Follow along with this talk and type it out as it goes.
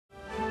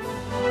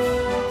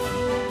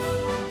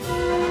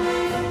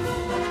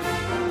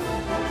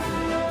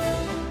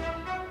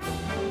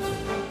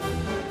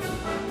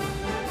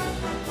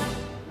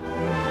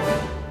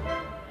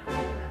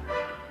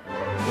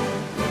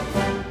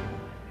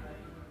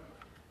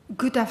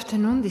Good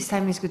afternoon, this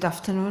time is good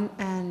afternoon,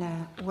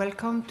 and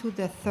welcome to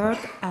the third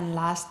and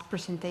last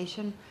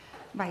presentation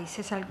by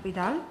Cesar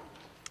VIdal.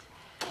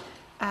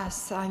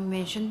 As I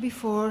mentioned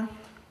before,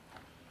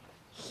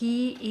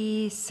 we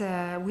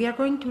are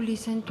going to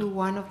listen to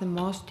one of the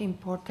most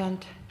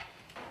important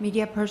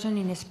media person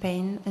in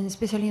Spain, and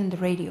especially on the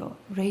radio.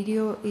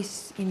 Radio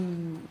is,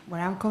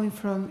 where I'm coming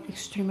from,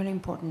 extremely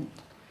important,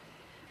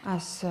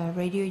 as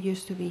radio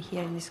used to be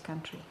here in this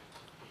country.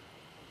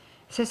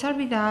 Cesar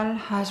VIdal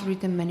has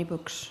written many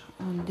books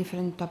on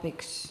different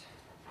topics,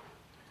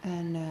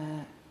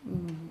 and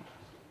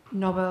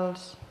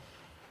novels,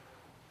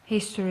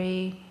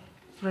 history,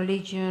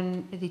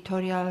 religion,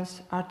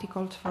 editorials,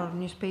 articles for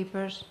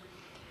newspapers,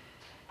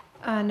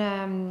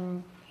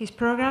 and his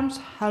programs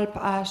help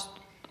us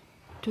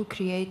to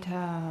create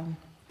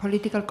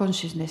political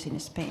consciousness in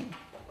Spain.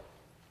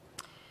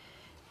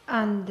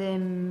 And the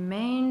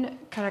main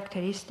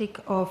characteristic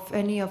of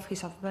any of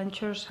his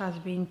adventures has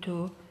been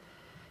to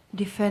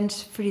defend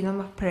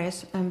freedom of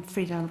press and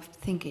freedom of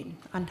thinking,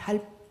 and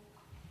help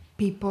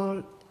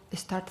people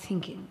start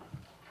thinking.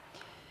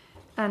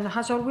 And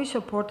has always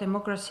supported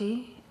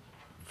democracy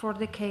for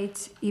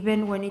decades,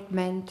 even when it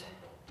meant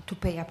to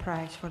pay a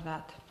price for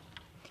that.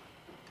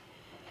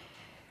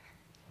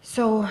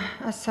 So,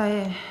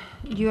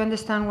 you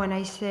understand when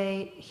I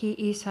say he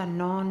is a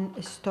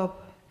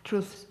non-stop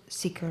truth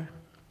seeker.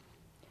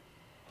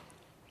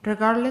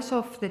 Regardless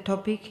of the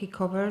topic he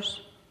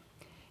covers,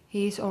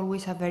 he is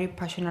always a very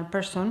passionate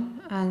person,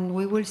 and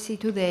we will see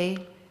today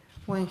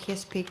when he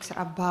speaks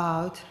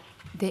about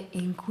the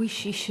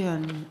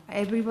Inquisition.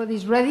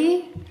 Everybody's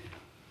ready?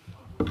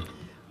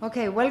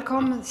 Okay,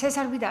 welcome,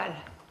 Cesar VIdal.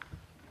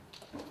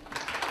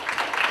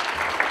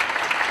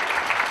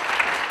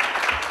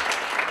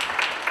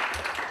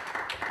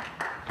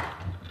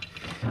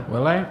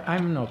 Well,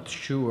 I'm not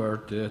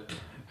sure that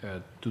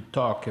to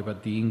talk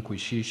about the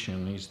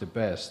Inquisition is the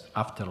best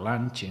after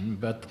lunching,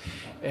 but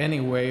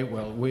anyway,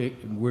 well,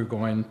 we're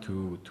going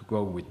to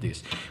go with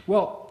this.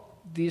 Well,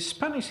 the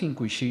Spanish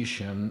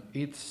Inquisition,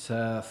 it's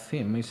a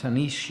theme, it's an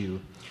issue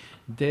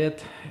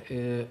that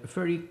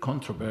very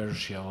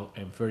controversial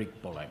and very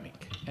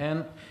polemic.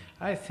 And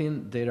I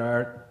think there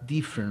are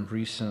different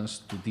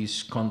reasons to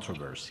this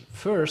controversy.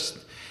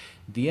 First,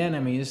 the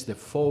enemies, the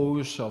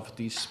foes of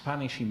the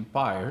Spanish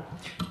Empire,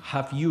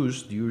 have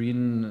used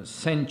during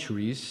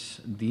centuries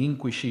the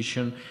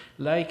Inquisition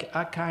like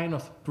a kind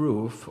of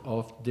proof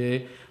of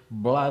the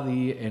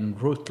bloody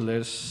and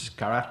ruthless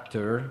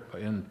character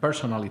and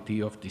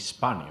personality of the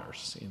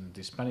Spaniards. In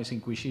the Spanish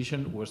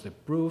Inquisition was the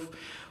proof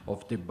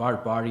of the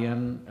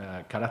barbarian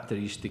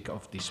characteristic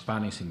of the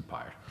Spanish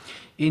Empire.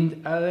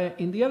 In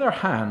the other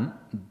hand,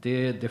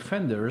 the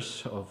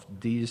defenders of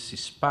this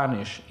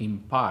Spanish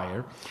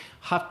Empire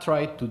have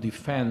tried to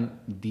defend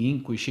the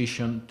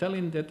Inquisition,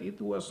 telling that it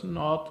was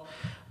not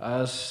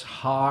as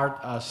hard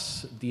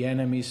as the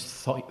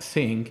enemies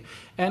think,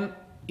 and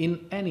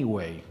in any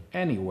way,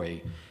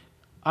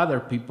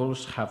 other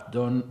peoples have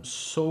done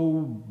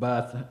so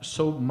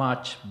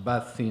much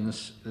bad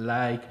things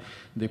like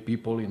the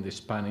people in the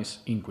Spanish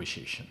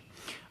Inquisition.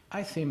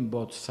 I think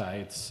both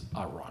sides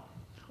are wrong.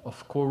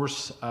 Of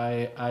course,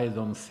 I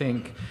don't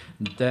think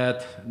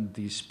that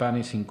the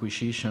Spanish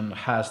Inquisition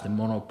has the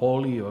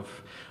monopoly of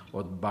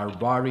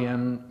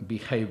barbarian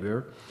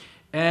behavior,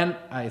 and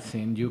I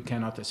think you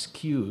cannot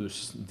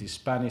excuse the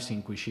Spanish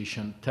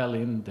Inquisition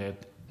telling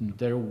that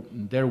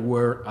there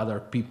were other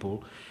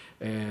people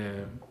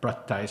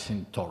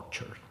practicing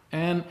torture.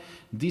 And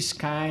this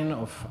kind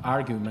of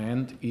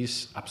argument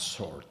is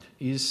absurd.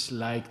 It's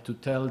like to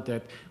tell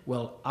that,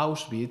 well,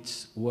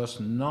 Auschwitz was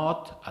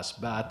not as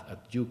bad as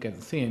you can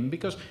think,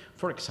 because,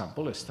 for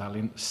example,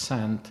 Stalin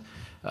sent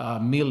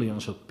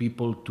millions of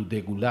people to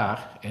the Gulag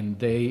and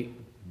they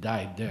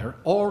died there,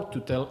 or to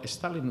tell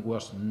Stalin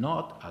was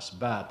not as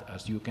bad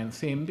as you can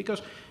think,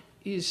 because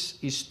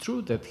it's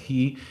true that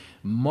he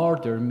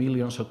murdered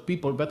millions of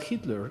people, but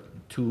Hitler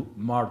too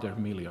murdered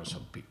millions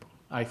of people.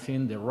 I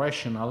think the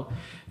rational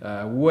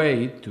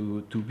way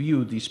to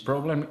view this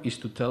problem is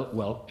to tell,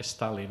 well,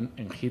 Stalin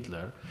and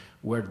Hitler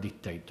were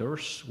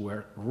dictators,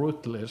 were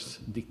ruthless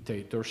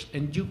dictators,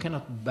 and you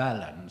cannot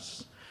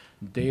balance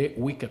the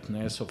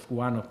wickedness of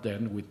one of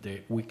them with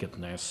the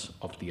wickedness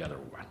of the other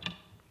one.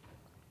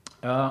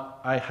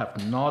 I have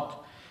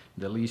not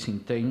the least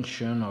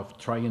intention of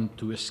trying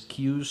to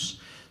excuse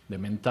the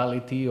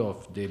mentality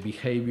of the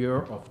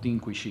behavior of the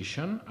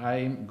Inquisition.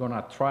 I'm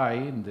gonna try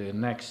in the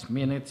next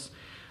minutes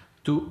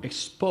to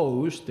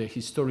expose the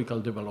historical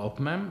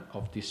development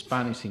of the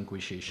Spanish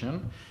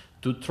Inquisition,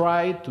 to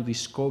try to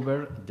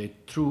discover the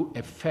true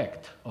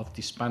effect of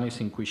the Spanish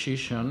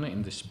Inquisition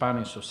in the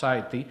Spanish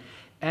society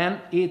and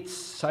its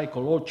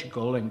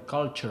psychological and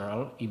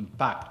cultural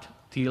impact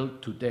till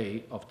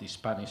today of the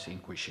Spanish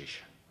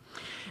Inquisition.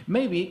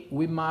 Maybe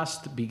we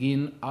must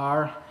begin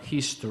our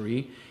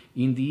history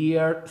in the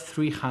year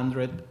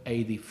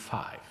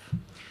 385.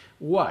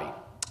 Why?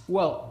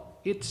 Well,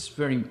 it's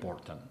very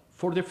important.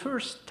 For the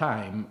first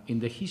time in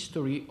the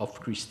history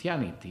of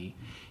Christianity,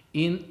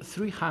 in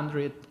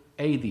 385,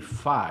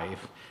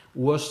 85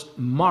 was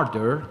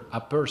murdered a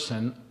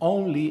person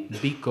only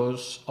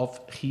because of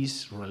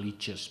his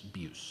religious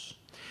views.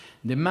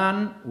 The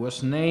man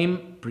was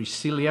named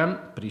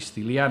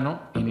Prisciliano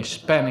in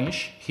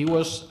Spanish. He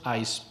was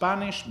a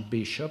Spanish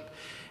bishop,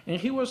 and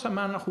he was a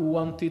man who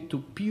wanted to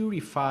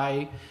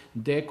purify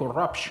the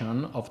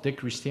corruption of the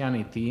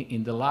Christianity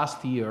in the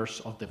last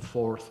years of the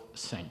 4th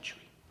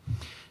century.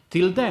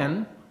 Till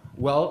then,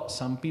 well,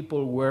 some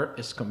people were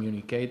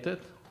excommunicated,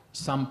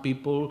 some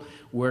people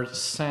were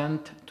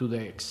sent to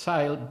the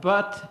exile,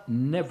 but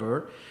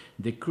never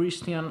the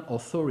Christian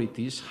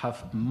authorities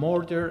have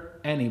murdered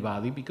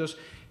anybody because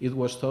it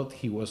was thought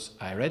he was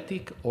a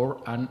heretic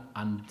or an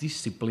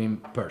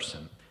undisciplined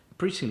person.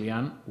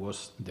 Priscillian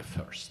was the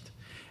first.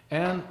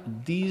 And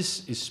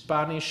this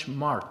Spanish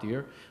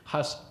martyr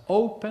has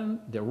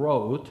opened the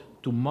road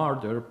to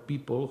murder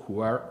people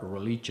who are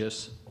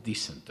religious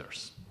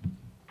dissenters.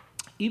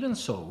 Even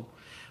so,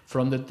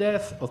 from the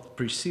death of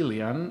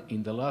Priscillian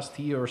in the last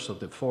years of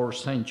the 4th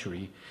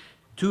century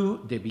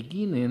to the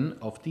beginning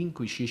of the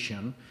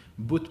Inquisition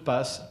would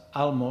pass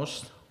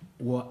almost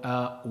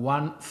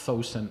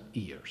 1,000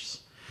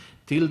 years.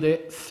 Till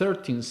the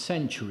 13th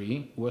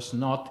century was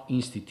not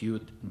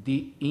instituted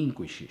the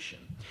Inquisition.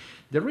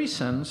 The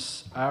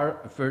reasons are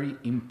very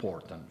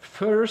important.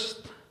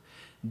 First,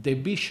 the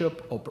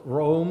Bishop of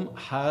Rome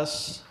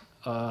has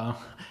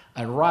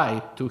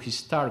arrived to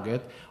his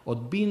target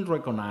of being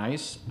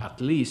recognized,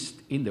 at least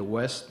in the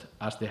West,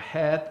 as the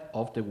head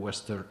of the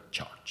Western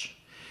Church.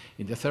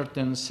 In the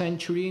 13th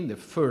century, in the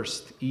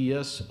first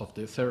years of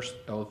the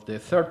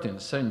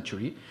 13th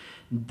century,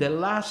 the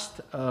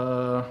last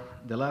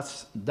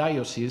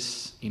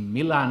diocese in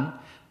Milan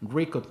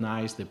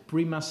recognized the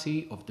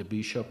primacy of the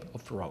Bishop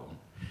of Rome.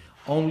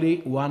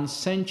 Only 1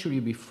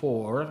 century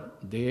before,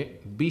 the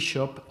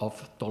Bishop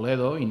of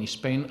Toledo in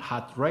Spain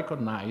had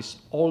recognized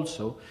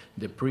also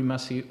the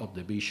primacy of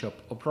the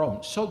Bishop of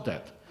Rome, so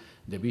that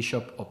the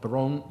Bishop of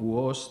Rome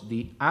was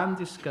the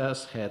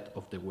undiscussed head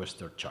of the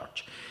Western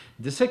Church.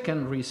 The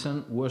second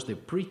reason was the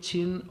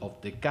preaching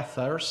of the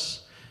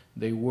Cathars.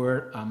 They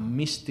were a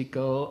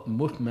mystical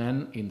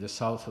movement in the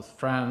south of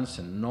France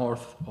and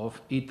north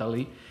of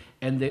Italy,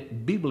 and the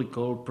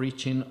biblical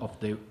preaching of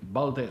the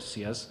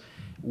Valdesians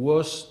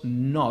was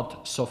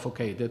not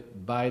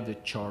suffocated by the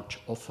church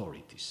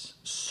authorities.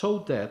 So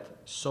that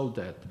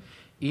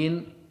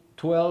in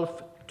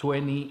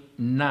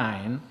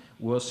 1229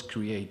 was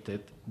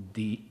created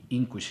the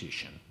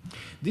Inquisition.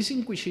 This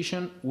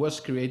Inquisition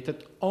was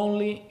created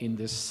only in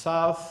the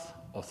south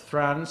of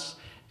France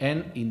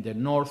and in the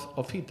north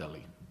of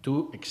Italy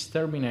to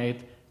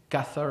exterminate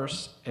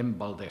Cathars and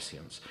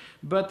Valdesians.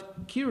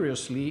 But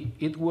curiously,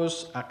 it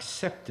was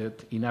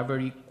accepted in a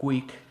very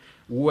quick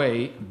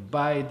way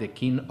by the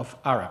King of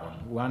Aragon,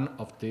 one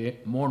of the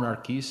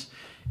monarchies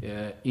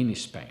in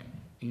Spain.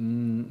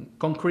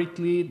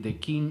 Concretely, the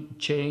King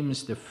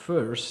James I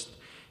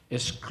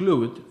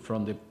excluded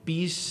from the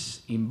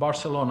peace in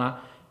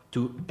Barcelona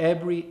to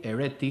every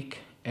heretic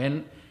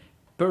and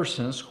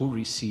persons who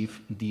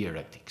received the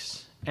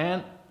heretics.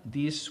 And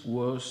this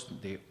was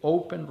the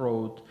open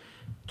road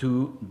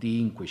to the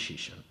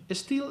Inquisition.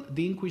 Still,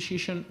 the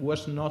Inquisition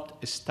was not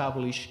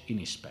established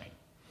in Spain.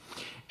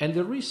 And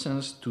the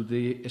reasons to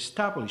the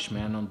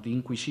establishment of the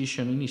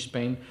Inquisition in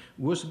Spain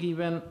was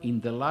given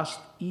in the last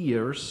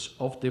years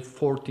of the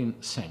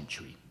 14th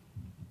century.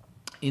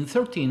 In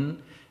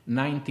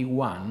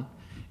 1391,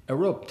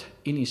 erupted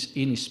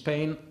in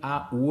Spain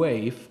a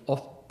wave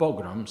of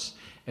pogroms,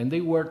 and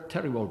they were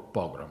terrible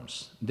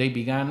pogroms. They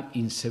began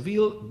in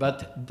Seville,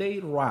 but they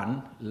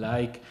ran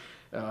like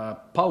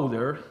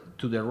powder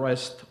to the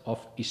rest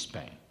of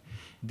Spain.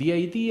 The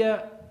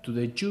idea to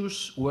the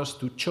Jews was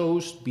to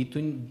choose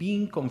between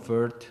being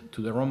converted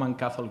to the Roman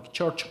Catholic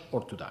Church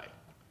or to die.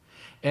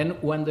 And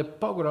when the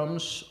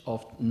pogroms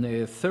of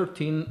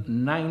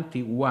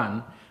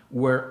 1391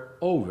 were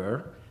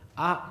over,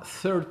 a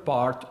third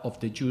part of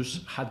the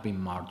Jews had been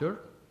murdered,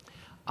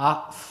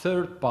 a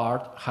third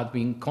part had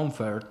been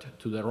converted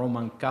to the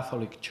Roman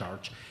Catholic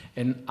Church,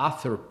 and a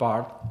third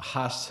part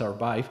has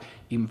survived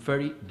in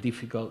very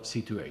difficult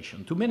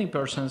situation. To many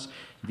persons,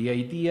 the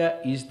idea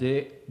is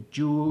the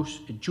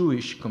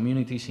Jewish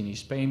communities in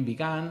Spain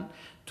began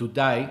to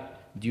die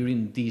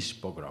during these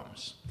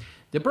pogroms.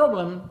 The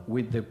problem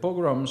with the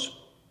pogroms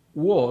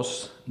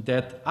was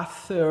that a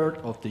third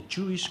of the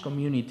Jewish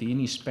community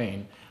in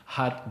Spain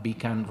had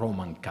become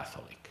Roman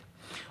Catholic.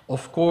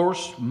 Of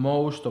course,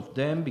 most of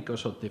them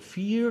because of the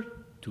fear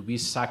to be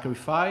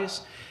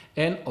sacrificed,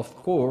 and of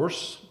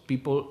course,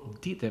 people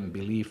didn't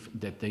believe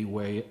that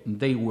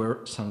they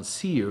were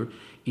sincere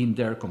in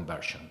their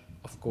conversion.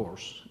 Of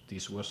course,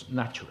 this was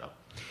natural.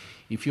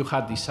 If you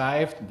had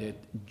decided that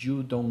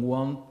you don't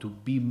want to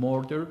be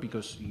murdered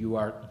because you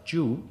are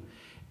Jew,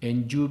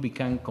 and you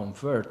become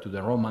convert to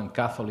the Roman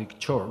Catholic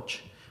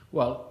Church,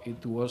 well,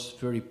 it was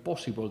very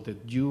possible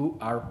that you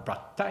are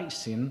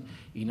practicing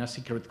in a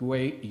secret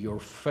way your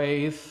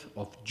faith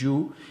of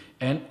Jew,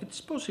 and it's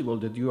possible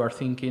that you are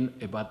thinking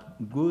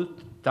about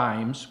good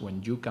times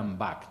when you come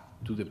back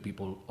to the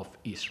people of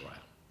Israel.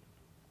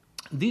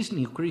 These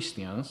new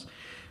Christians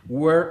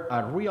were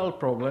a real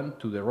problem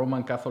to the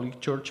Roman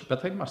Catholic Church,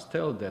 but I must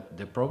tell that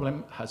the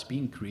problem has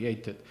been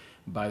created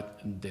by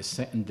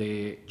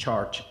the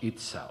Church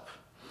itself.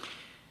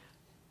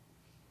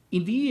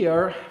 In the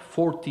year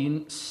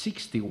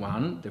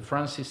 1461, the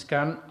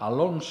Franciscan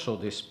Alonso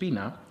de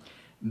Espina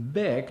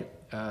begged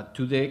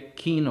to the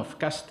King of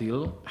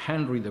Castile,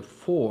 Henry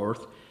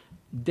IV,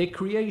 the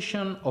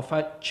creation of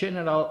a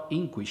general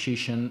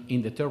inquisition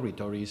in the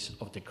territories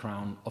of the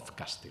Crown of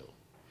Castile.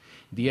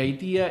 The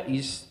idea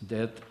is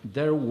that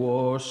there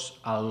was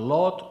a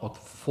lot of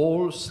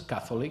false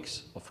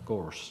Catholics, of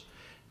course,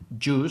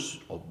 Jews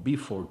or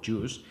before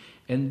Jews,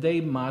 and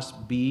they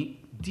must be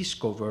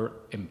discovered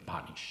and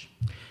punished.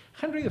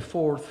 Henry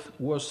IV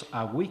was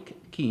a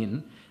weak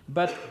king,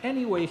 but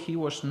anyway, he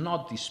was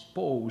not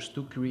disposed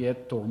to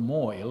create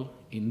turmoil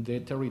in the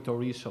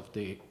territories of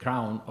the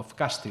Crown of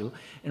Castile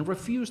and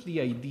refused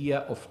the idea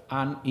of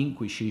an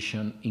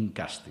inquisition in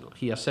Castile.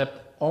 He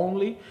accepted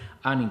only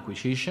an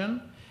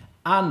inquisition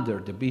under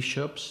the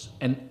bishops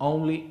and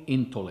only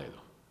in Toledo.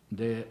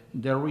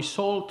 The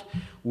result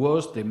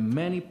was that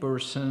many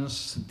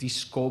persons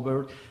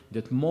discovered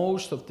that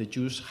most of the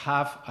Jews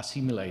have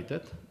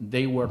assimilated.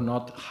 They were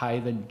not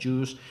hidden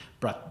Jews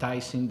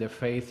practicing the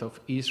faith of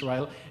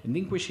Israel, and the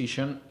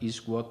Inquisition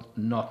is what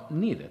not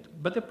needed.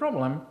 But the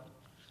problem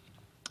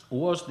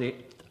was that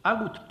a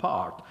good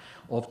part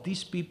of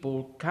these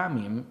people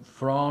coming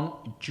from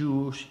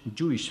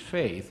Jewish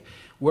faith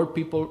were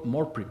people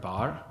more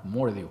prepared,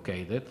 more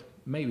educated,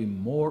 maybe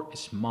more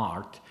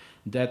smart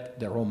than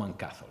the Roman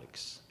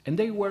Catholics. And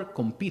they were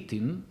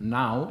competing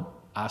now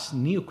as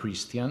new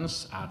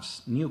Christians,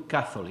 as new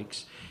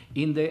Catholics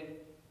in the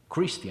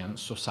Christian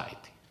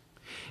society.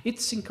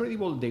 It's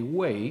incredible the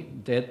way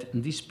that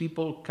these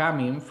people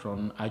coming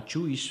from a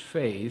Jewish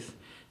faith,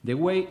 the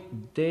way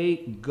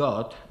they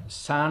got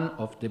some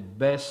of the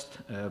best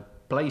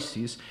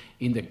places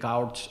in the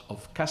courts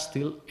of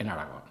Castile and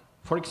Aragon.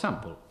 For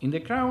example, in the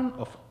Crown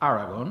of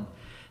Aragon,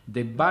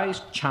 the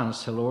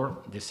vice-chancellor,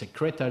 the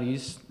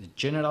secretaries, the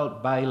general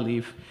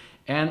bailiff,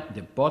 and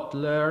the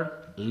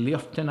butler,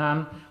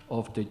 lieutenant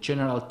of the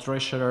general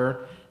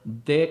treasurer,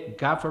 the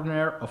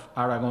governor of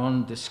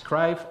Aragon, the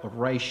scribe of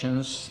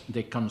rations,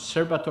 the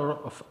conservator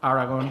of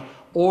Aragon,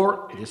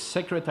 or the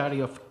secretary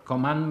of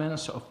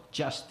commandments of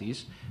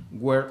justice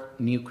were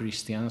new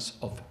Christians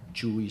of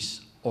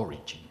Jewish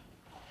origin.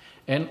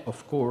 And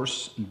of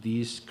course,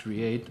 this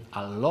created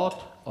a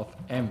lot of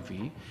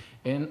envy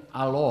and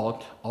a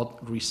lot of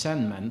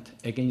resentment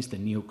against the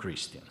new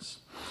Christians.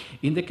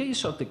 In the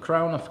case of the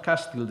Crown of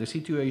Castile, the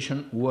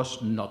situation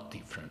was not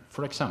different.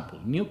 For example,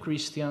 new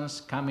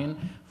Christians coming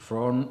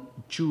from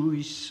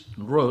Jewish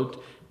root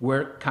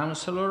were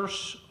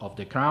councillors of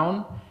the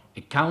Crown,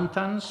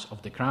 accountants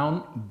of the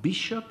Crown,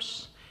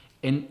 bishops,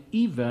 and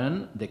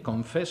even the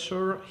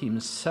confessor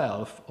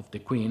himself of the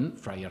Queen,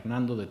 Fray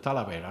Hernando de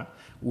Talavera,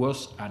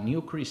 was a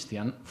new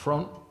Christian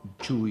from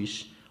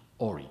Jewish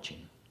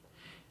origin.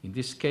 In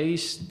this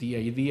case, the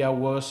idea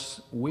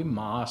was we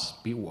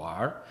must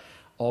beware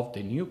of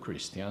the new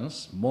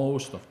Christians,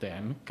 most of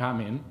them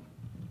coming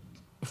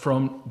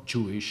from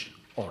Jewish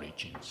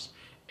origins.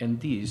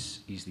 And this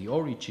is the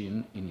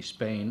origin in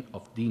Spain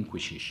of the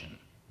Inquisition.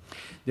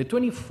 The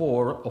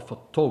 24th of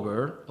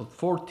October of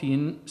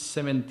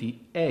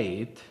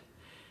 1478,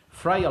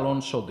 Fray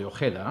Alonso de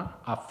Ojeda,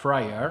 a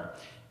friar,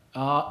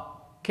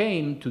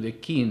 came to the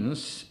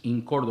kings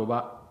in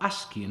Córdoba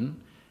asking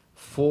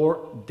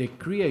for the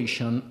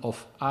creation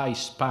of a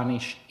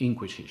Spanish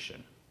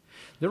Inquisition.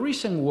 The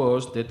reason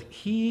was that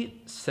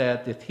he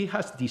said that he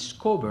has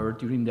discovered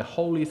during the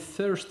Holy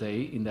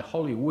Thursday in the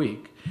Holy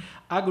Week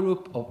a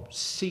group of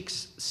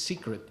 6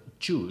 secret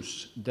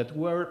Jews that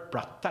were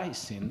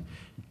practicing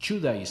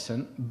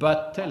Judaism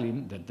but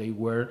telling that they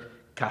were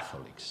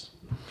Catholics.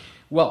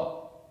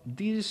 Well,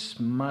 this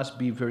must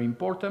be very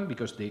important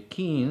because the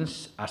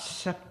kings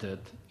accepted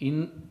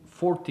in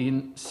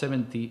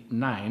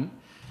 1479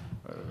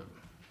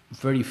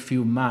 very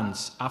few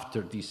months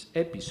after this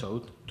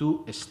episode,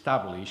 to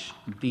establish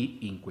the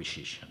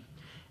Inquisition.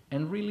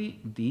 And really,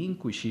 the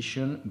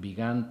Inquisition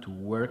began to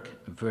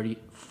work very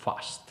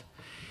fast.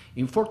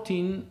 In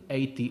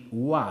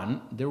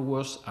 1481, there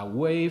was a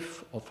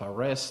wave of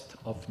arrest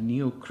of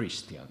new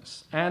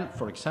Christians. And,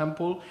 for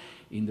example,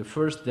 in the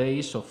first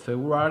days of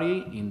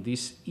February in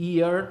this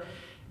year,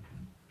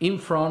 in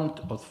front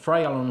of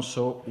Fray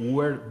Alonso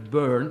were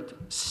burned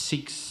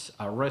 6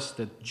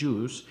 arrested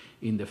Jews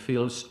in the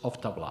fields of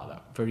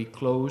Tablada, very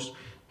close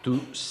to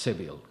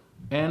Seville.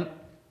 And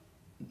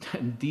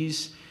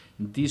this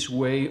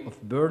way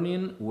of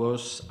burning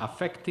was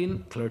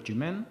affecting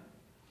clergymen,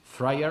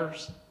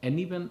 friars, and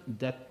even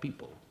dead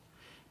people.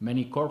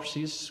 Many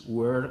corpses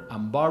were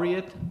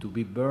unburied to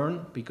be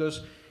burned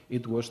because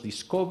it was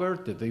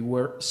discovered that they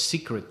were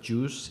secret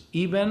Jews,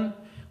 even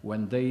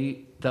when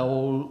they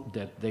told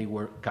that they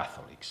were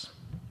Catholics.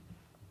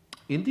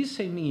 In this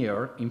same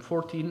year, in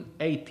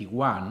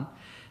 1481,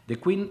 the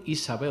Queen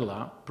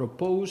Isabella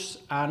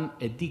proposed an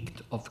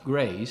edict of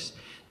grace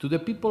to the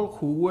people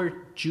who were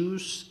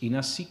Jews in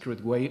a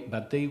secret way,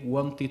 but they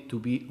wanted to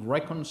be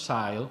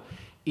reconciled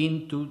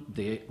into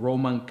the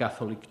Roman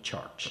Catholic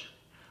Church.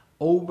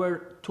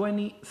 Over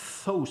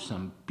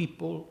 20,000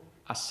 people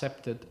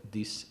accepted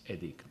this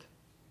edict.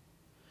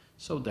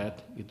 So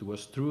that it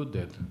was true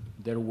that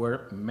there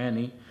were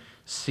many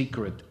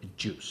secret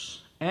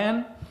Jews.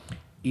 And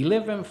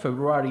 11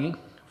 February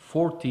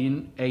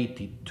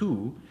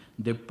 1482,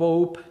 the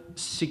Pope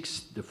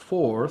Sixtus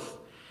IV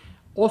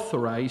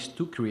authorized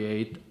to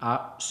create a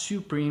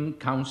Supreme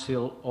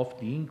Council of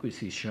the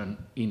Inquisition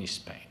in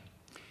Spain.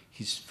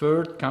 His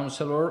third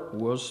counselor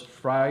was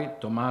Fray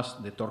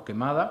Tomás de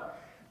Torquemada,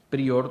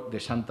 prior de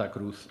Santa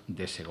Cruz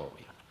de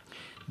Segovia.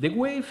 The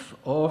wave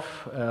of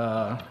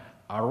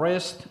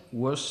arrest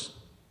was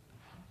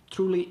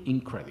truly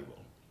incredible.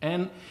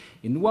 And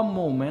in one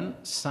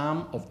moment,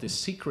 some of the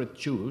secret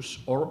Jews,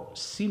 or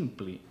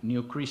simply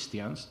new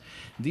Christians,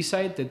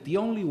 decided that the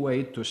only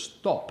way to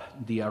stop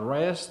the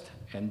arrest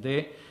and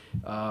the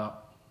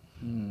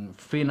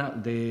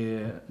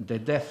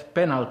death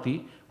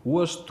penalty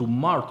was to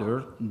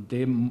murder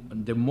the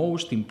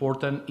most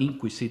important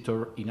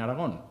inquisitor in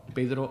Aragon,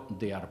 Pedro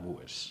de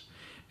Arbues.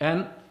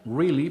 And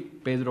really,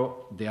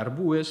 Pedro de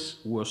Arbues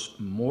was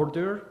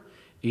murdered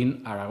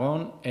in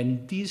Aragon,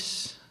 and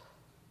this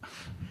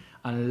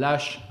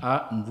unleashed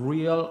a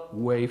real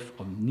wave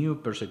of new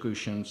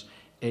persecutions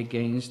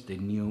against the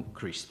new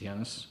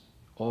Christians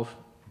of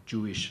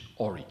Jewish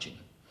origin.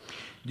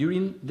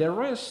 During the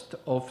rest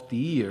of the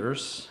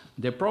years,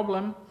 the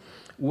problem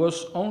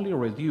was only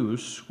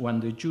reduced when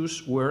the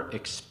Jews were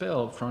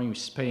expelled from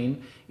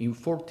Spain in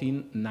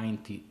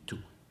 1492.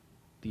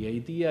 The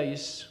idea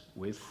is,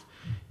 with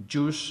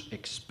Jews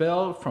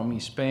expelled from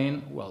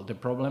Spain, well, the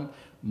problem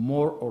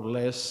more or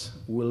less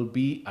will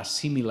be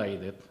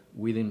assimilated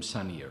within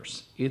some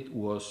years. It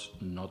was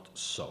not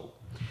so.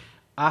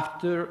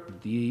 After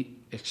the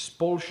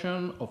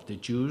expulsion of the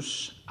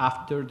Jews,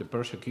 after the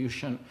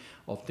persecution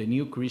of the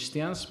new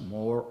Christians,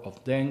 more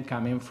of them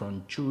coming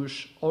from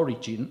Jewish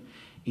origin,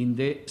 in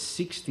the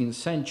 16th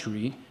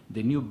century,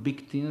 the new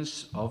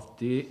victims of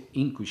the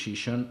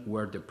Inquisition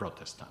were the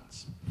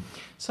Protestants.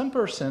 Some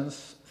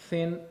persons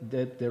think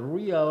that the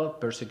real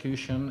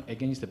persecution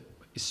against the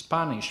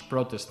Spanish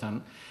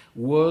Protestant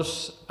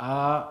was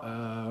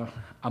a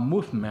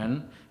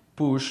movement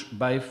pushed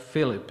by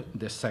Philip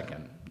II.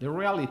 The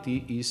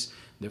reality is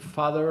the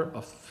father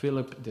of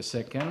Philip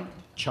II,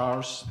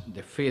 Charles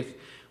V,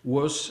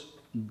 was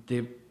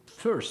the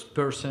first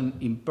person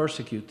in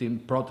persecuting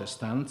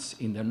Protestants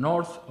in the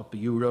north of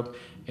Europe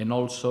and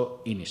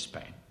also in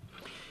Spain.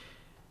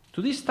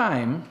 To this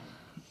time,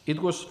 it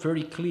was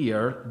very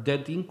clear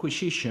that the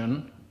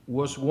Inquisition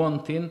was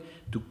wanting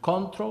to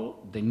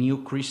control the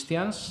new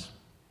Christians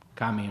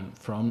coming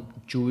from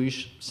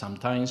Jewish,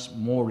 sometimes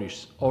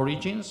Moorish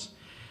origins.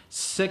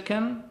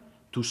 Second,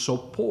 to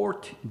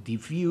support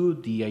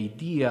the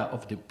idea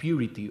of the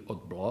purity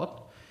of blood,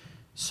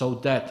 so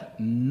that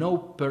no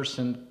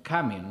person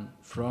coming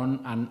from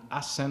an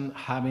ascent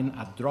having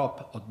a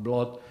drop of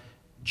blood,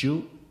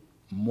 Jew,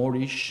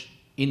 Moorish,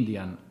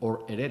 Indian,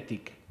 or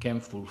heretic,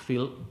 can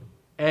fulfill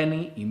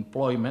any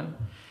employment.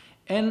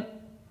 And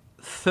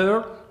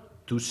third,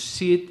 to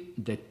seed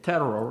the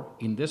terror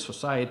in the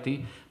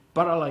society,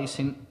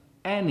 paralyzing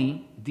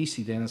any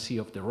dissidency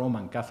of the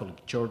Roman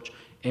Catholic Church,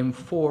 and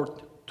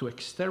fourth, to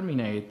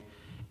exterminate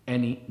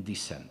any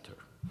dissenter.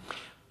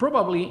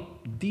 Probably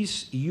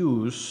this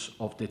use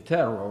of the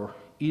terror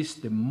is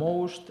the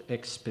most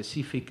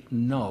specific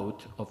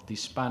note of the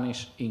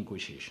Spanish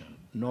Inquisition.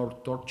 Nor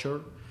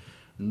torture,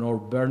 nor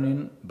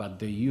burning, but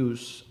the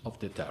use of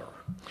the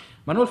terror.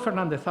 Manuel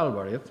Fernández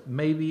Álvarez,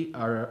 maybe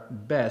our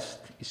best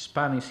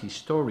Spanish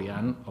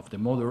historian of the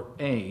modern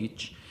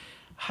age,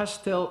 has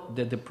told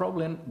that the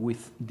problem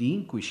with the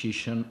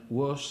Inquisition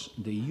was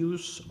the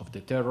use of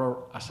the terror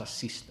as a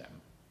system.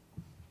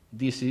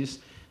 This is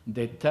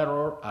the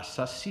terror as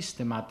a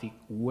systematic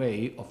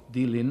way of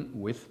dealing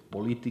with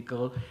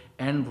political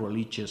and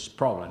religious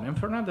problems. And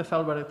Fernández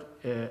Álvarez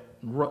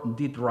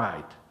did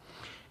right.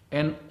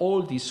 And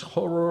all this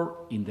horror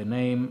in the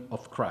name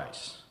of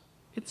Christ.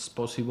 It's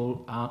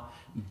possible a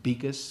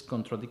biggest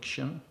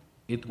contradiction.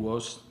 It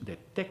was the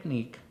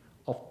technique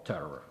of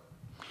terror.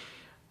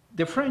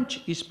 The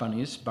French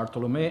Hispanist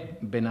Bartholomé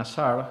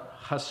Benassar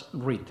has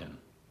written,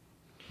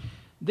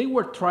 they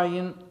were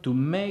trying to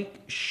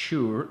make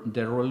sure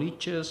the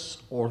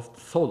religious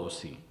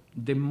orthodoxy,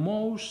 the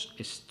most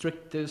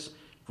strictest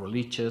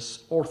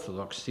religious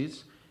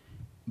orthodoxies,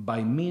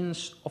 by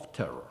means of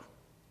terror,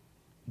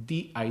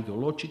 the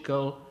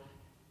ideological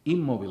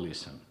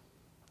immobilism.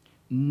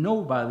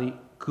 Nobody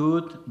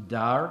could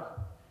dare,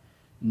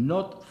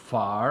 not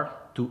far,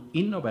 to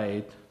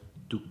innovate,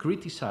 to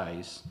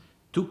criticize,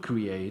 to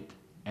create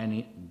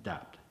any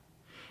doubt.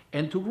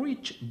 And to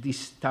reach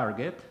this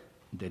target,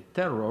 the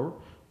terror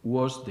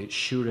was the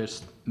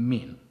surest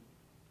mean.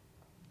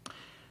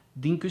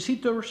 The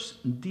inquisitors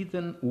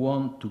didn't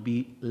want to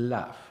be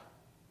loved.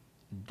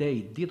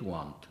 They did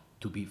want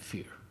to be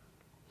feared.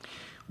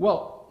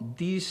 Well,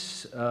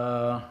 this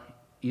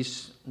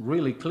is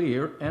really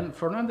clear, and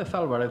Fernandez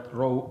Alvarez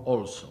wrote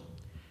also,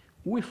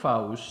 we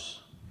face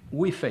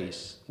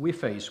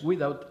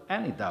without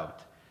any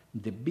doubt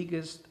the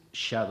biggest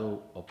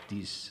shadow of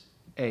this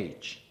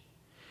age,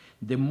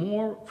 the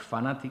more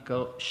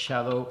fanatical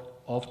shadow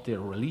of the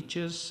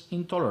religious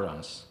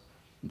intolerance,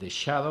 the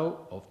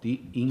shadow of the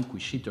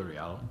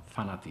inquisitorial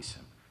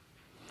fanaticism.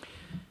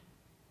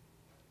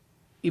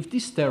 If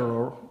this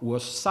terror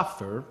was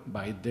suffered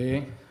by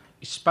the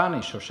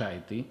Spanish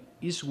society,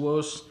 it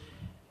was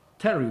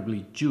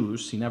terribly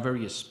used in a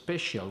very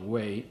special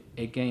way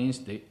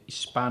against the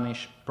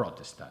Spanish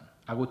Protestant.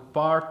 A good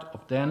part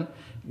of them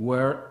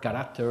were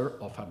character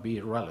of a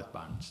big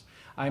relevance.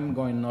 I'm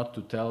going not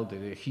to tell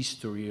the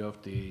history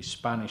of the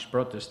Spanish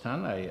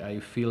Protestant. I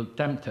feel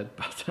tempted,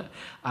 but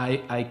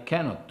I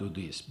cannot do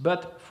this.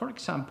 But, for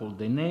example,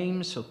 the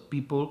names of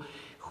people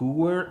who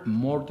were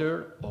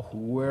murdered or who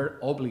were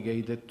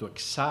obligated to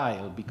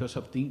exile because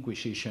of the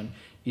Inquisition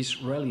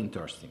is really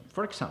interesting.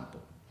 For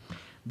example,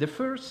 the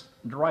first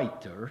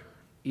writer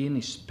in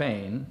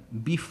Spain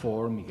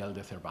before Miguel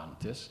de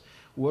Cervantes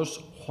was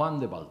Juan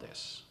de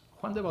Valdés.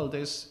 Juan de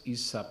Valdés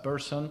is a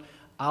person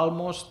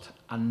almost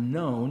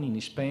unknown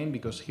in Spain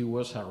because he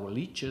was a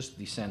religious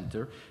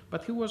dissenter,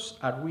 but he was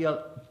a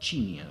real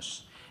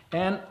genius.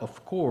 And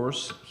of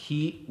course,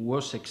 he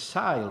was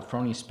exiled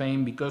from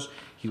Spain because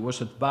he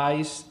was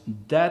advised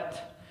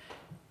that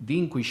the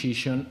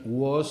Inquisition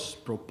was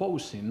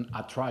proposing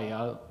a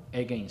trial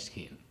against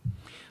him.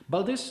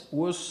 Valdés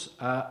was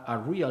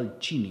a real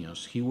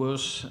genius. He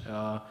was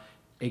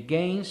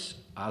against,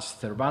 as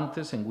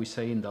Cervantes, and we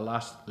say in the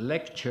last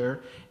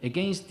lecture,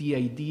 against the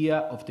idea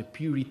of the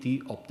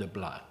purity of the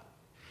blood.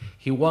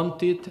 He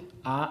wanted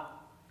a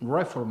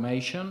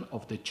reformation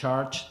of the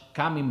church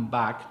coming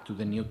back to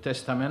the New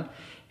Testament,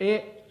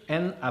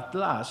 and at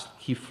last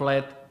he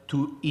fled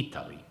to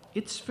Italy.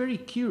 It's very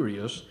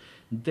curious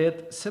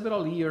that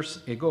several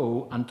years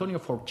ago, Antonio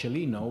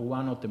Forcellino,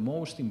 one of the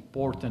most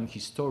important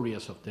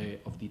historians of the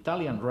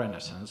Italian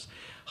Renaissance,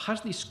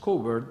 has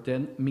discovered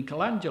that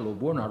Michelangelo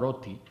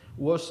Buonarroti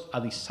was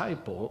a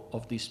disciple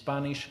of the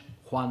Spanish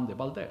Juan de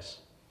Valdés.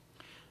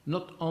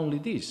 Not only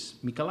this,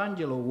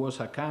 Michelangelo was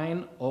a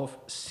kind of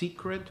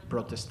secret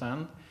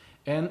Protestant,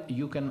 and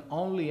you can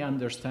only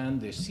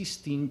understand the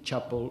Sistine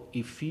Chapel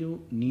if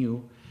you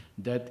knew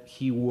that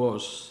he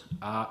was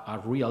a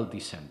real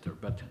dissenter,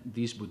 but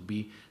this would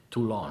be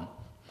too long.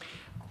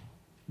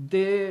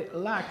 The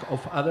lack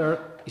of other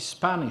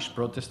Spanish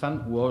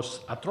Protestant was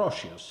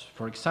atrocious.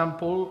 For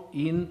example,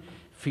 in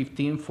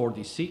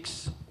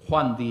 1546,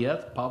 Juan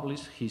Díaz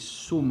published his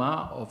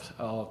Summa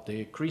of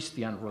the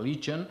Christian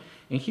religion,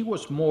 and he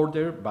was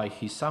murdered by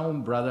his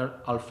own brother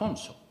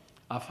Alfonso,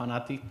 a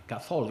fanatic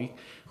Catholic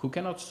who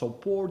cannot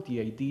support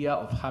the idea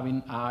of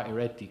having a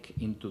heretic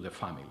into the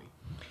family.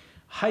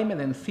 Jaime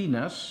de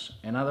Encinas,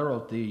 another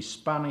of the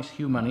Spanish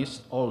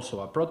humanists,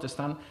 also a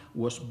Protestant,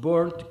 was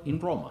burned in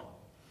Roma.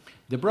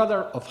 The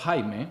brother of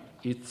Jaime,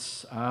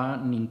 it's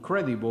an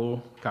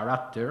incredible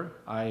character.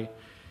 I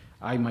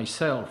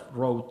myself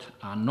wrote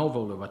a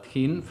novel about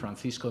him,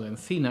 Francisco de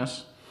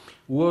Encinas,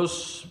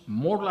 was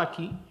more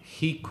lucky.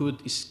 He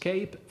could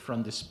escape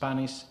from the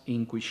Spanish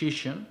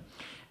Inquisition,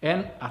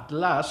 and at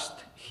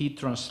last he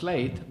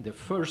translated the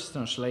first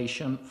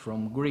translation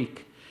from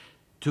Greek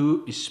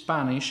to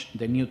Spanish,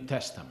 the New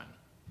Testament.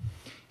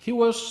 He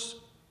was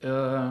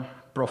a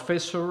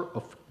professor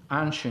of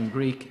ancient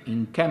Greek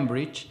in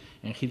Cambridge,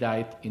 and he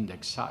died in the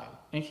exile.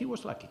 And he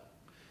was lucky.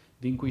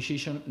 The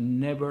Inquisition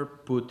never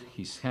put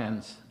his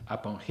hands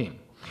upon him.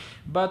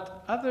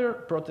 But other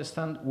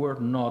Protestants were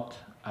not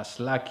as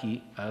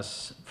lucky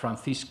as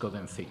Francisco de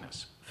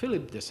Encinas.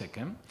 Philip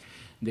II,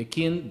 the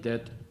king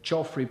that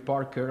Geoffrey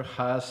Parker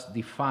has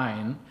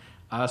defined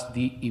as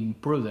the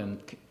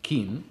imprudent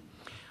king,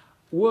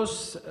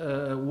 was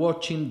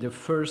watching the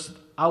first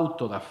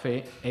auto da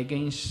fe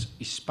against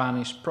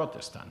Spanish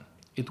Protestant.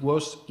 It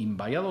was in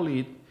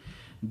Valladolid,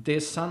 the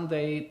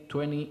Sunday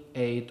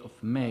 28th of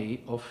May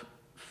of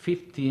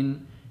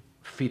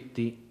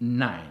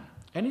 1559.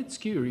 And it's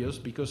curious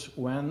because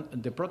when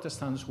the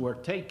Protestants were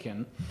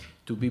taken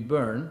to be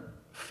burned,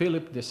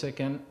 Philip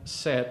II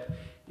said,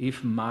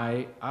 if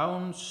my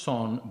own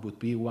son would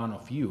be one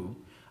of you,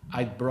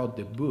 I brought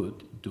the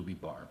wood to be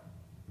burned.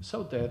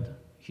 So that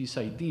his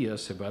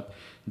ideas about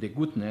the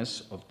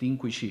goodness of the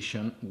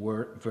Inquisition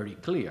were very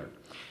clear.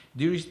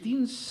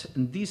 During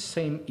this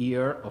same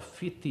year of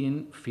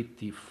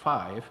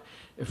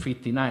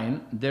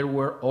 1559, there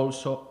were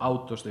also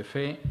autos de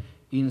fe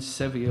in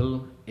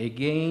Seville,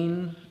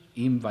 again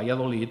in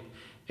Valladolid,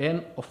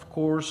 and of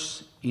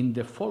course in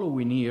the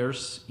following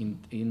years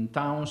in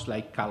towns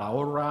like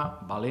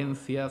Calahorra,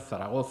 Valencia,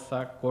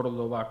 Zaragoza,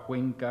 Córdoba,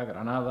 Cuenca,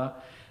 Granada,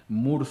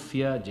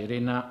 Murcia,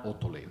 Llerena, or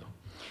Toledo.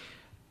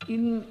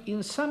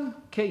 In some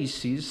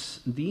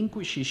cases, the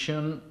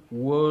Inquisition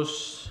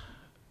was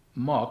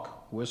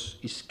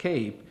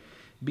escaped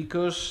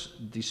because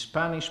the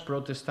Spanish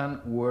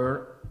Protestants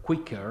were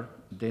quicker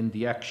than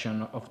the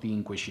action of the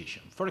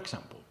Inquisition. For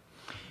example,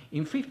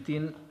 in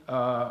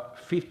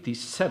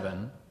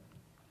 1557,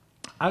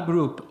 a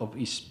group of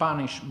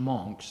Spanish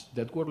monks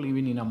that were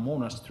living in a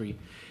monastery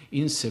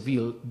in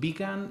Seville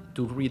began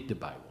to read the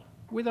Bible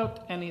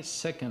without any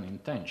second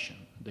intention.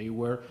 They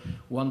were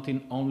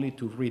wanting only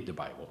to read the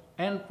Bible.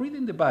 And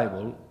reading the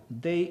Bible,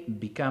 they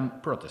became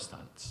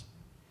Protestants.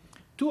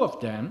 Two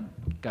of them,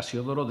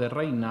 Casiodoro de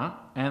Reina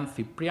and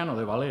Cipriano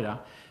de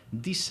Valera,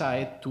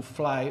 decide to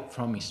fly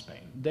from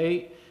Spain.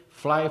 They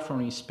fly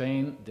from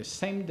Spain the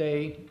same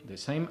day, the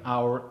same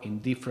hour, in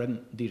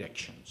different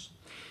directions.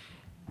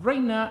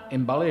 Reina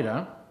and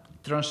Valera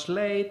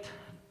translate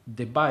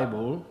the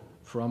Bible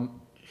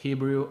from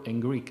Hebrew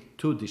and Greek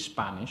to the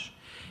Spanish,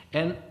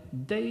 and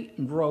they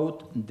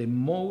wrote the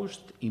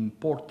most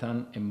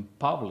important and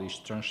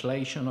published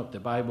translation of the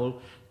Bible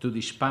to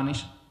the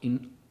Spanish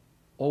in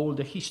all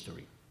the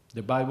history,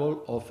 the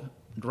Bible of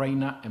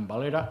Reina and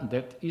Valera,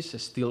 that is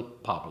still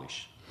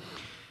published.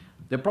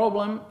 The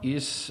problem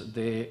is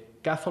the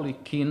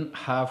Catholic king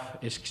have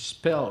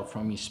expelled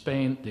from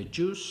Spain the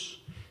Jews,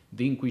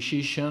 the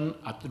Inquisition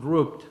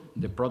uprooted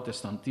the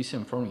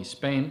Protestantism from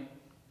Spain,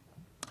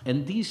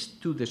 and these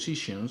two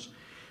decisions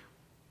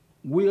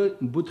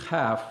would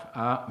have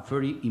a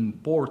very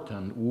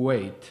important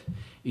weight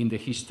in the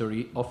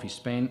history of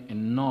Spain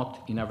and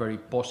not in a very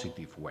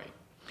positive way.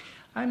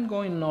 I'm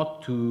going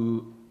not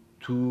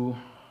to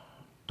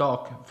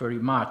talk very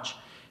much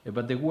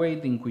about the way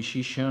the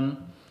Inquisition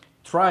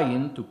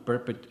trying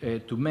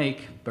to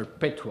make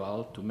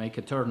perpetual, to make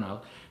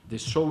eternal, the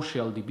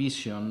social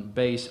division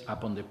based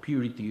upon the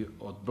purity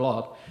of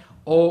blood,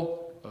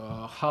 or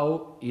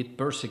how it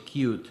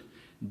persecutes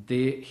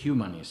the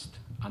humanists,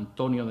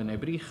 Antonio de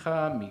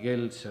Nebrija,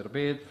 Miguel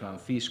Servet,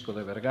 Francisco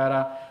de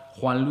Vergara,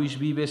 Juan Luis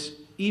Vives,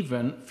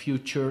 even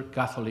future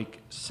Catholic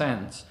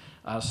saints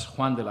as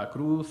Juan de la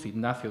Cruz,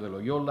 Ignacio de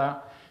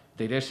Loyola,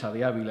 Teresa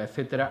de Ávila,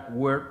 etc.,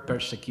 were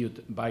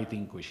persecuted by the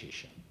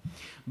Inquisition.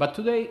 But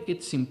today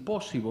it's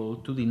impossible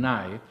to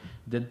deny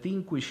that the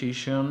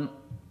Inquisition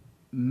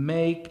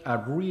made a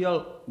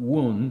real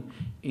wound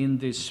in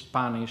the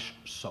Spanish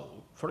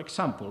soul. For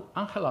example,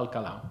 Ángel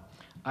Alcalá,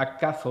 a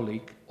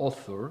Catholic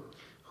author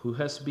who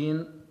has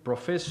been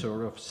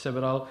professor of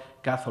several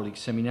Catholic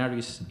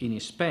seminaries in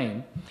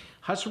Spain,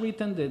 has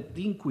written that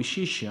the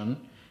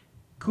Inquisition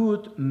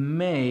could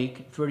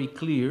make very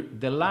clear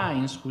the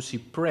lines who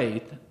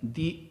separate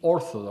the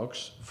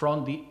Orthodox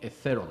from the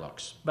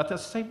heterodox, but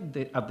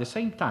at the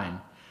same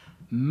time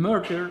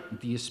murder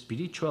the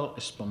spiritual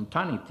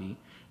spontaneity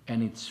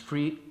and its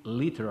free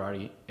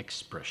literary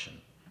expression.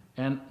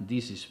 And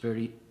this is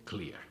very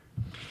clear.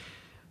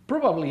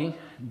 Probably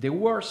the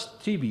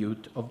worst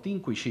tribute of the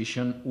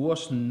Inquisition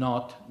was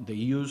not the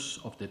use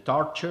of the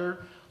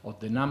torture, of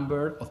the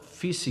number of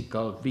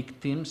physical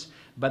victims,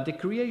 but the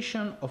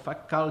creation of a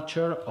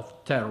culture of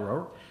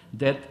terror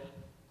that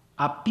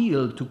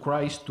appealed to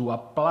Christ to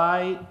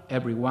apply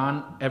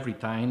everyone, every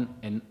time,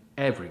 and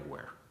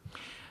everywhere.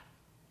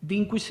 The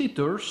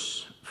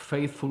inquisitors,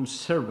 faithful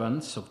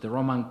servants of the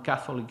Roman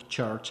Catholic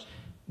Church,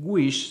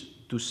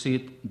 wished to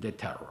sit the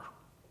terror,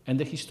 and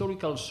the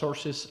historical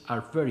sources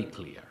are very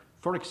clear.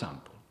 For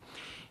example,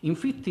 in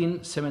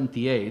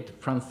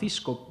 1578,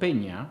 Francisco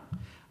Peña,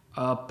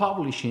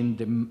 publishing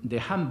the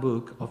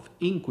Handbook of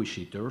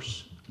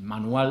Inquisitors,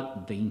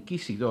 Manual de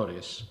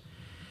Inquisidores,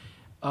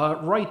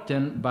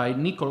 written by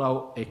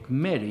Nicolau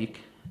Ekmeric,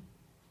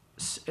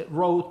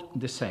 wrote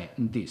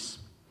this: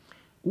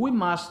 "We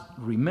must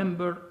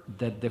remember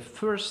that the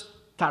first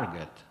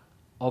target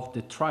of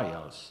the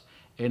trials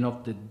and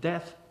of the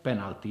death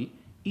penalty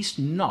is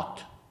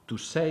not to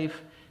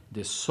save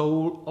the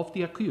soul of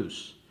the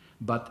accused,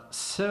 but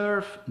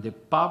serve the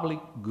public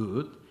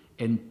good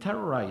and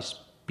terrorize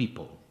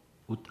people,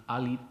 ut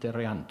ali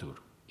terreantur,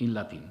 in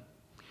Latin.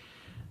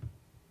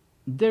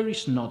 There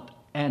is not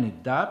any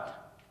doubt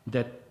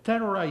that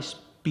terrorize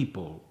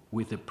people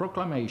with the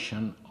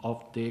proclamation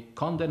of the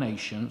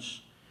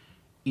condemnations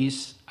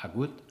is a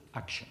good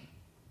action."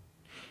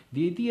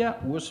 The idea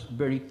was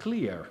very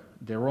clear.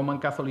 The Roman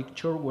Catholic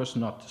Church was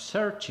not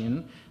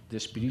searching the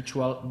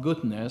spiritual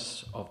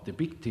goodness of the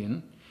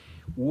victim,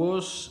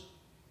 was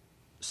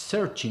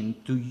searching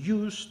to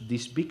use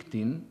this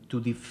victim to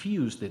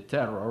diffuse the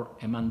terror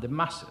among the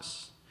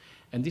masses.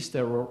 And this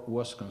terror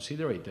was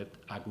considered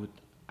a good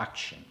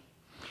action.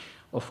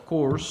 Of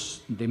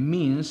course, the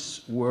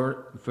means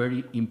were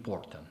very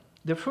important.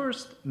 The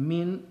first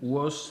mean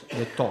was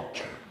the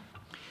torture.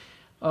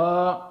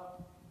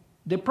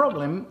 The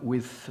problem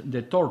with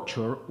the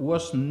torture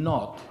was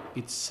not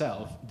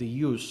itself the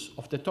use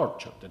of the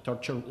torture. The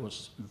torture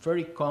was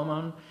very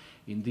common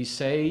in this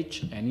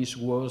age, and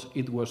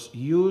it was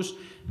used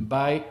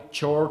by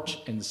church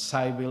and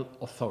civil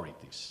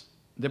authorities.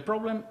 The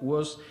problem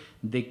was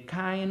the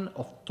kind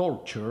of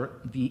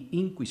torture the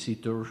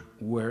inquisitors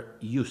were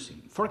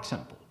using. For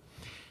example,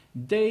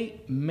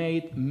 they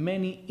made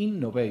many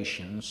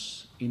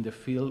innovations in the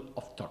field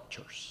of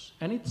tortures.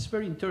 And it's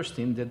very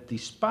interesting that the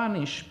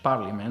Spanish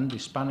parliament, the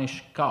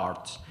Spanish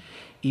courts,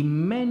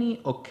 in many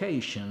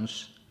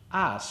occasions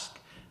asked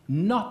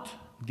not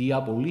the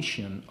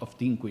abolition of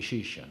the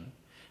Inquisition,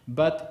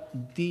 but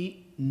the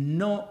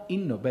no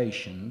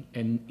innovation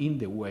in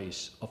the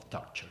ways of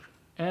torture.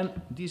 And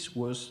this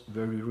was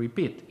very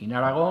repeat in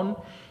Aragon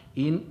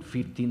in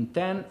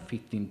 1510,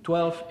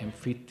 1512, and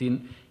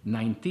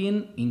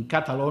 1519, in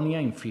Catalonia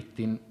in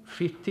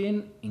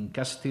 1515, in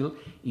Castile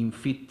in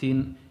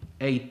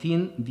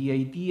 1518. The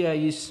idea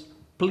is,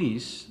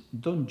 please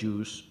don't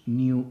use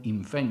new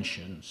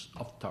inventions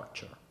of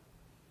torture.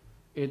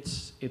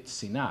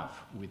 It's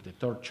enough with the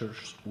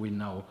tortures we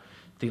know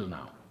till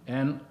now.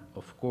 And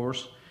of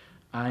course,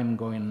 I'm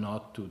going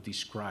not to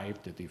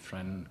describe the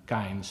different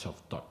kinds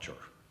of torture.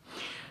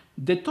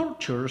 The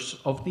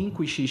tortures of the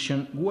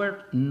Inquisition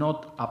were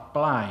not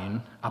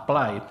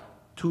applied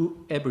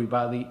to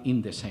everybody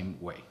in the same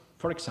way.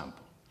 For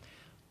example,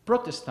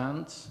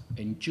 Protestants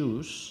and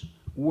Jews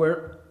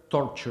were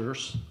tortured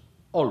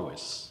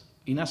always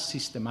in a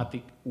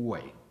systematic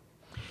way.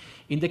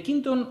 In the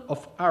Kingdom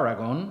of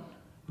Aragon,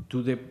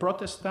 to the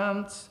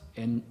Protestants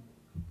and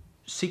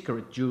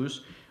secret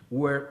Jews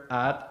were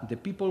added the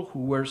people who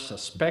were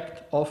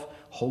suspect of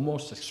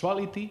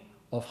homosexuality,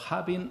 of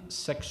having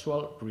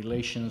sexual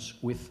relations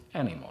with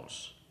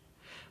animals.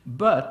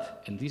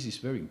 But, and this is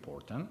very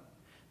important,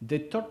 the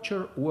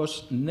torture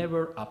was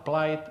never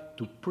applied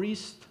to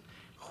priests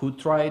who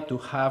tried to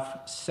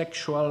have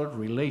sexual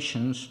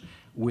relations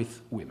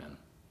with women.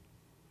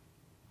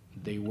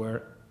 They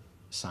were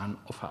some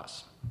of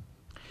us.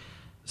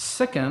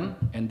 Second,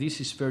 and this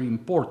is very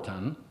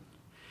important,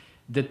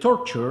 the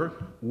torture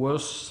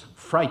was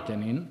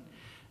frightening,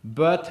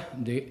 but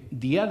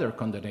the other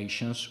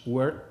condemnations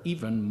were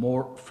even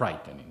more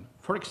frightening.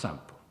 For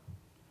example,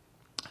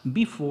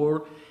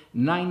 before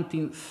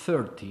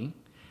 1930,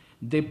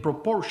 the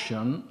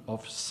proportion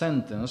of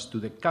sentence to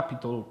the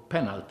capital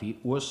penalty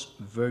was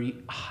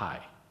very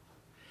high.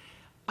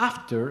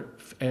 After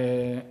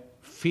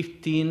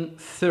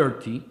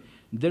 1530,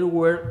 there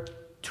were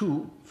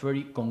two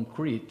very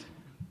concrete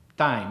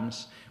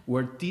times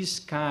where this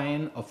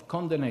kind of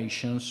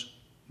condemnations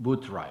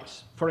would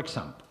rise. For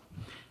example,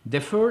 the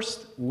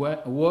first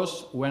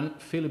was when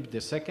Philip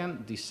II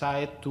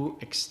decided to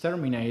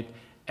exterminate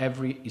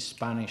every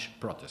Spanish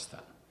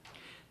Protestant.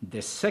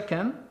 The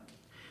second,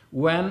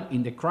 when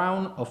in the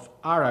Crown of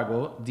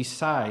Aragon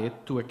decided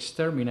to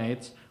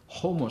exterminate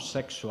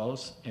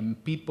homosexuals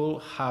and people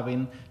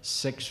having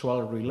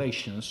sexual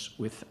relations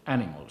with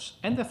animals.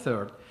 And the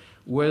third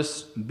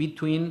was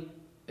between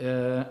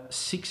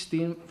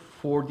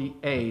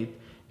 1648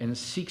 and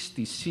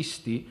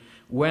 1660,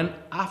 when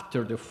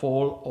after the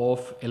fall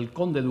of El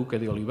Conde Duque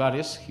de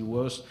Olivares, he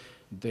was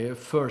the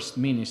first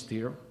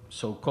minister,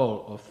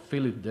 so-called, of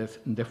Philip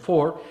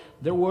IV,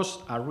 there was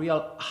a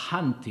real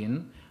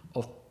hunting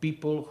of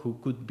people who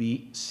could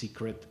be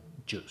secret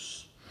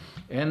Jews.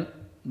 And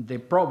the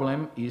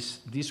problem is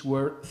these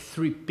were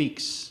three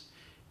peaks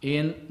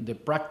in the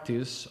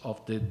practice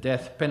of the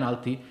death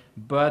penalty,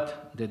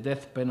 but the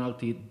death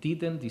penalty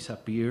didn't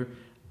disappear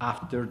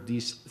after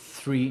these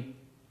 3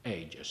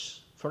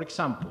 ages. For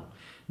example,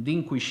 the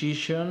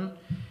Inquisition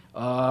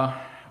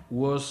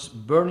was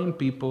burning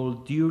people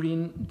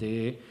during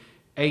the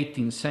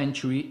 18th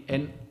century,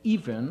 and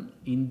even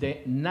in the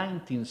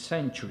 19th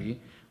century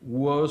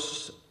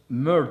was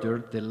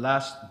murdered the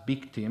last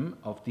victim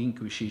of the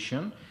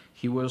Inquisition.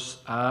 He was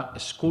a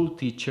school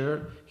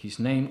teacher. His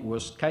name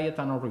was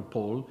Cayetano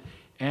Ripoll,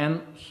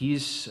 and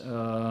his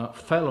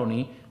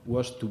felony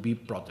was to be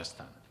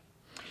Protestant.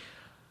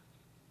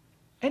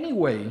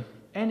 Anyway,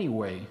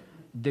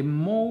 the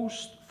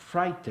most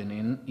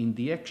frightening in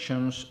the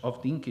actions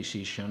of the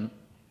Inquisition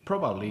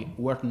probably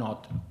were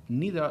not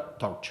neither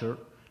torture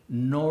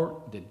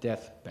nor the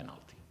death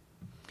penalty.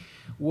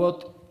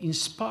 What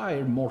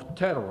inspired more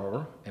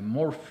terror and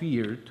more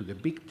fear to the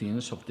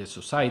victims of the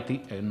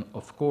society and,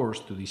 of course,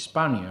 to the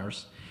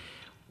Spaniards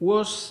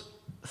was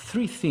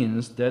 3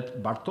 things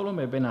that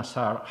Bartolomé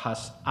Benassar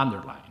has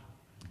underlined.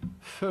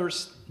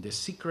 First, the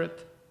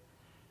secret.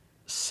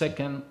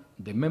 Second,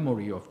 the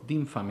memory of the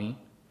infamy.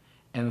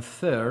 And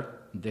third,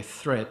 the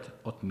threat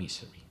of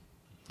misery.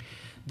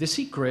 The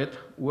secret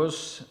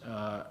was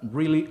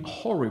really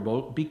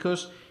horrible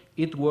because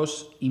it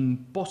was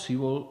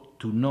impossible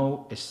to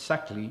know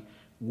exactly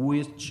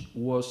which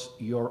was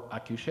your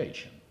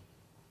accusation.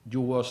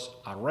 You was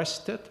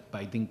arrested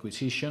by the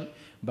Inquisition,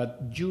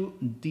 but you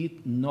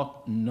did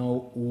not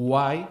know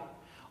why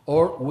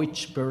or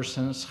which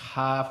persons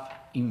have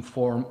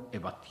informed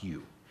about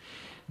you.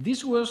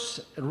 This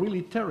was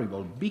really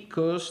terrible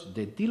because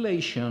the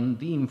delation,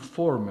 the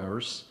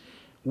informers,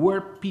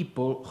 were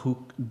people who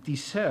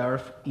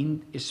deserve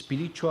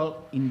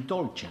spiritual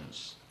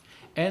indulgence,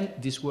 and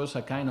this was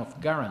a kind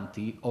of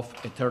guarantee of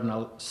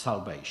eternal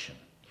salvation.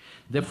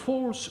 The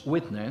false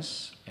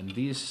witness, and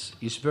this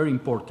is very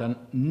important,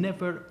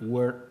 never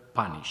were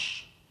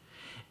punished.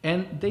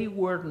 And they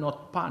were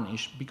not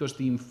punished because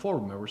the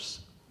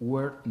informers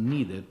were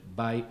needed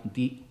by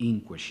the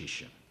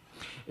Inquisition.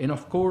 And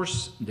of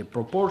course, the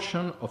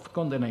proportion of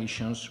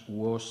condemnations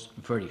was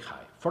very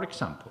high. For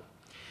example,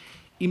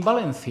 in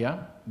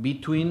Valencia,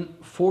 between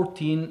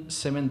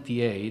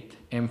 1478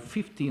 and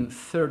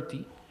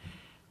 1530,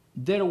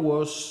 there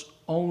was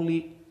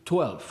only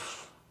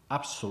 12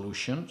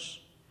 absolutions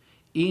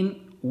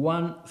in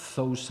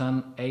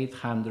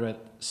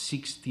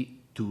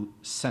 1,862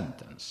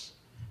 sentences.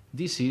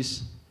 This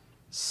is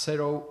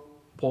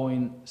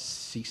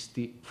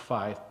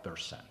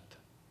 0.65%.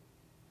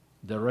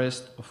 The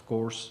rest, of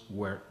course,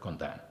 were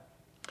condemned.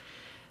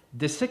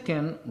 The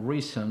second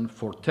reason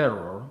for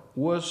terror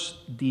was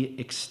the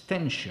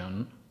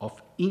extension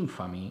of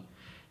infamy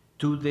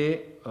to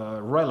the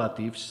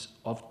relatives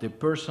of the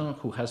person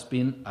who has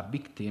been a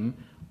victim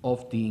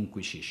of the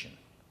Inquisition.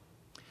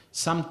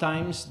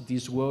 Sometimes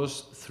this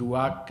was through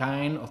a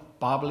kind of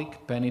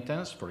public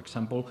penitence, for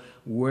example,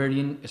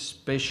 wearing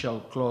special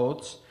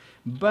clothes,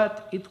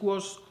 but it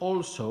was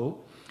also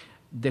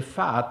the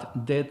fact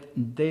that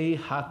they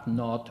had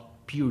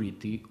not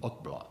purity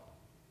of blood.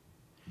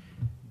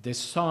 The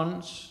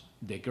sons,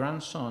 the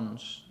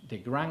grandsons, the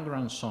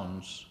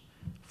grand-grandsons,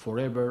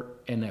 forever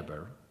and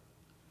ever,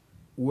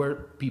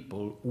 were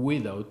people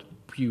without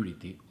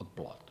purity of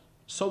blood,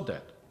 so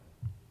that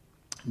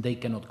they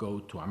cannot go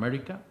to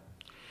America,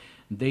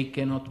 they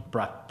cannot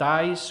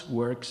practice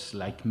works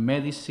like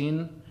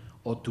medicine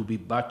or to be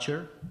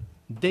butcher,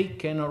 they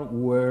cannot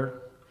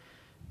wear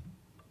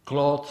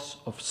clothes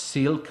of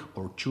silk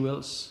or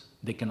jewels,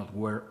 they cannot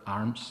wear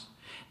arms,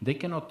 they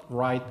cannot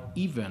ride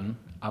even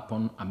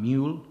upon a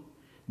mule,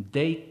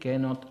 they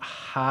cannot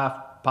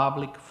have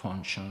public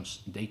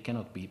functions, they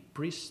cannot be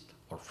priests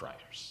or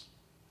friars,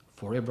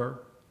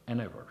 forever and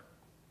ever.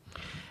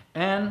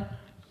 And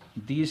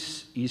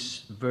this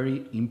is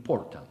very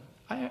important.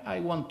 I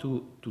want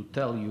to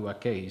tell you a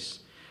case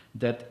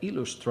that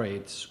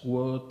illustrates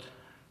what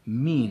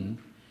mean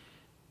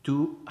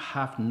to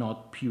have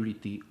not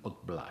purity of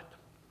blood.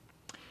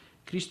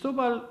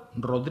 Cristobal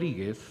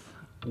Rodriguez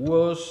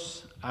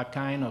was a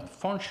kind of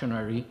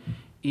functionary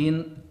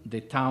in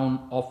the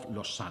town of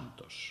Los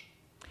Santos.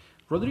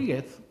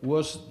 Rodriguez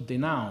was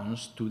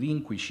denounced to the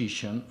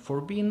Inquisition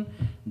for being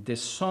the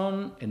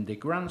son and the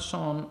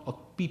grandson of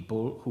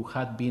people who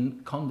had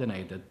been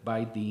condemned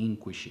by the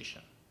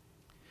Inquisition.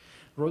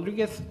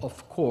 Rodriguez,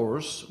 of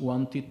course,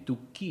 wanted to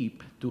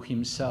keep to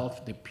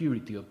himself the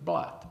purity of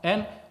blood.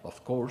 And,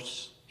 of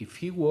course, if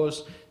he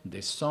was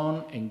the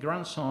son and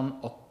grandson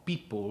of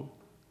people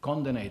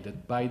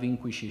condemned by the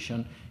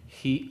Inquisition,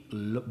 he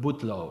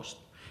would lose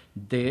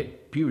the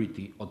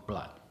purity of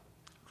blood.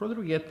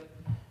 Rodriguez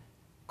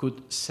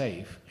could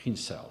save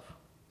himself.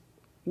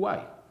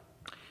 Why?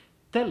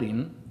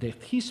 Telling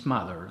that his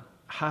mother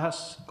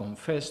has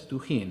confessed to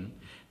him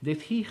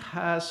that he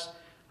has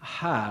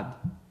had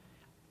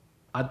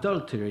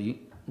adultery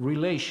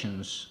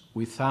relations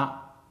with a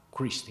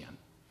Christian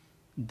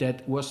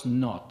that was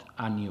not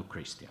a new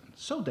Christian.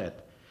 So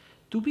that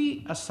to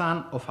be a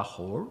son of a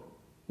whore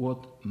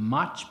was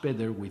much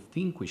better with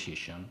the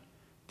Inquisition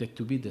than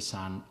to be the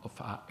son of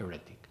a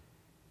heretic.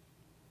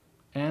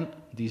 And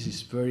this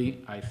is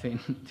very, I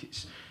think,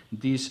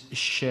 this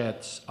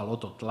sheds a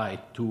lot of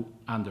light to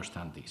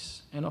understand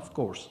this. And of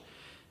course,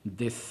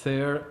 the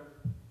third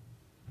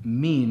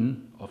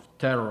mean of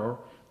terror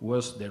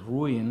was the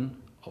ruin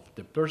of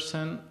the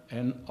person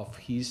and of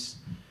his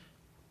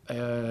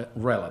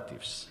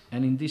relatives.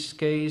 And in this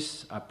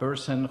case, a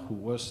person who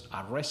was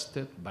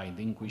arrested by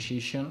the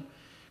Inquisition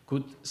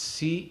could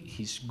see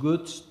his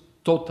goods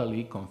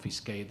totally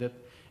confiscated,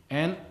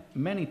 and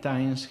many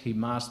times he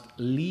must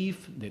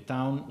leave the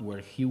town where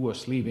he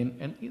was living,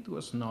 and it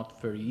was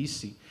not very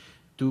easy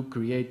to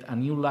create a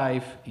new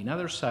life in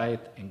other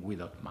side and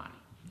without money.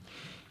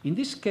 In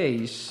this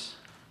case,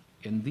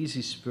 and this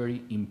is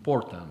very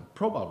important,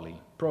 probably,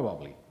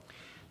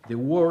 the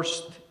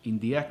worst in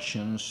the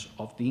actions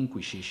of the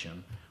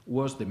Inquisition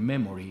was the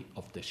memory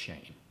of the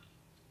shame.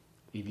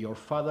 If your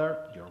father,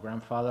 your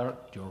grandfather,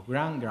 your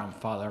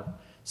grand-grandfather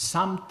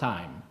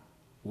sometime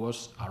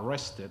was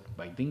arrested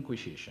by the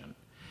Inquisition,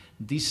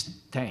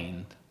 this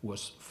taint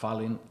was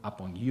falling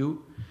upon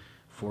you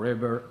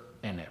forever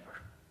and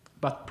ever.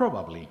 But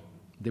probably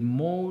the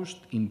most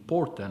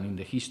important in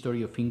the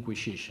history of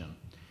Inquisition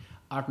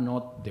are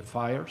not the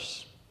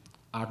fires,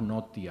 are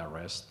not the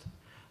arrest,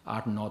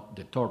 are not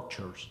the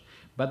tortures,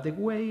 but the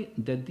way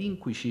that the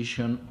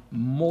Inquisition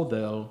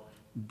modeled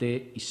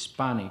the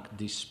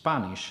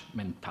Spanish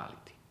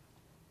mentality.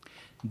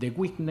 The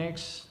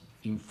weakness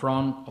in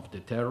front of the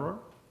terror,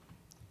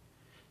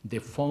 the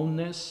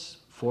fondness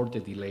for the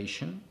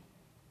delation,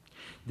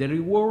 the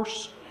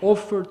rewards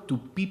offered to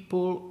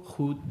people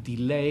who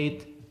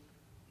delayed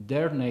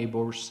their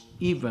neighbors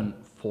even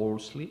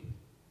falsely,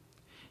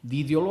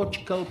 the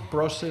ideological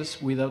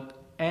process without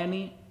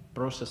any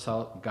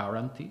processal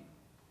guarantee,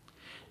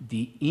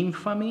 the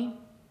infamy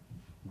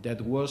that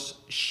was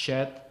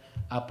shed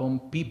upon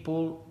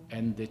people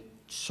and the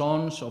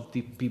sons of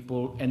the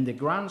people and the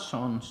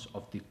grandsons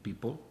of the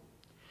people,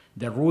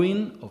 the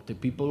ruin of the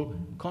people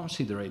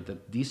considered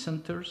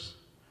dissenters,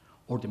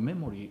 or the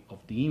memory of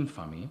the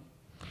infamy,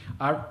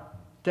 are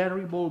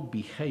terrible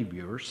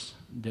behaviors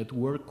that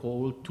were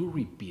called to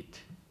repeat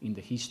in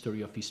the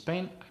history of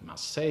Spain, I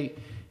must say,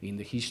 in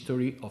the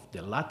history of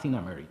the Latin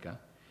America,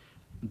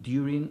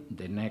 during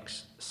the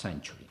next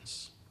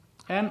centuries.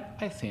 And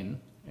I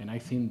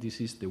think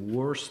this is the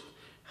worst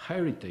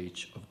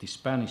heritage of the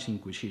Spanish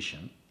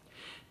Inquisition,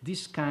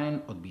 this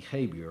kind of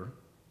behavior,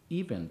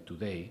 even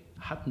today,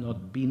 had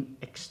not been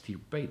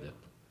extirpated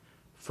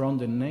from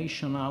the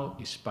national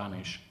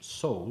Spanish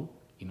soul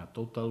in a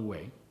total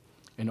way,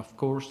 and of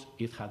course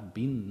it had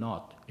been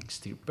not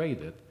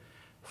extirpated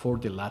for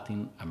the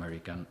Latin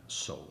American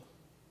soul.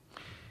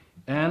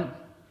 And,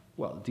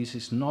 well, this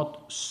is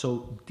not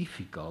so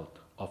difficult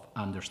of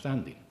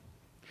understanding.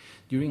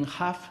 During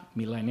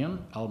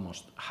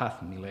almost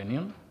half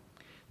millennium,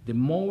 the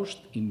most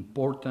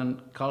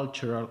important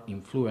cultural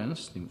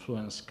influence, the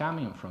influence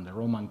coming from the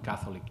Roman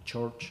Catholic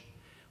Church,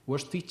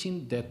 was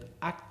teaching that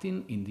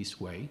acting in this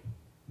way,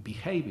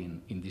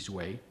 behaving in this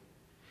way,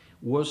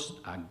 was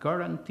a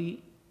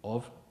guarantee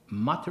of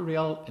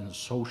material and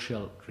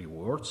social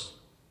rewards,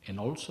 and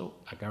also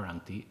a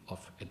guarantee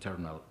of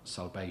eternal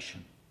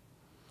salvation.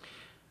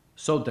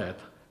 So that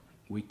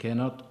we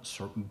cannot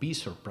be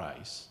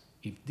surprised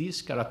if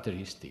this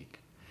characteristic,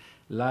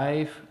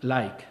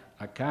 like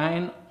a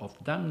kind of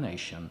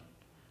damnation,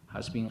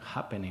 has been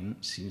happening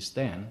since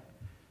then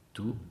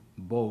to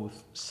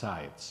both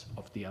sides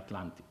of the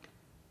Atlantic.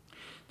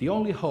 The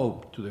only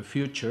hope to the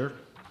future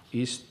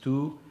is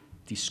to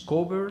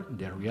discover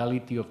the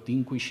reality of the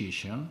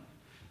Inquisition,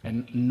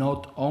 and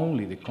not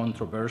only the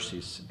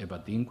controversies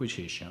about the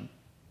Inquisition,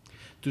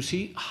 to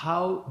see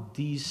how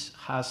this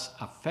has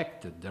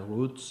affected the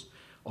roots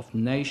of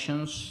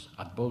nations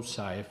at both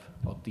sides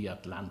of the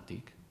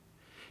Atlantic,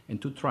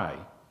 and to try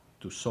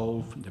to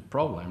solve the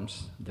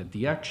problems that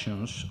the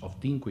actions of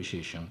the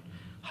Inquisition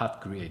had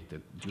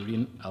created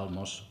during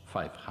almost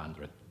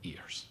 500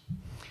 years.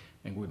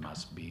 And we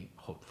must be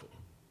hopeful.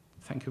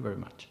 Thank you very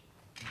much.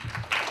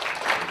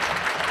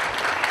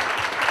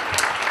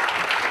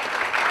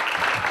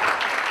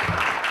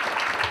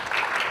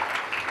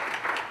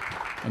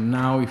 And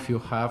now, if you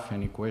have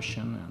any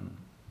question, and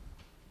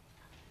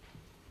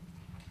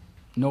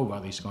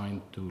nobody's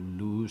going to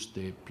lose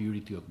the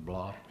purity of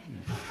blood.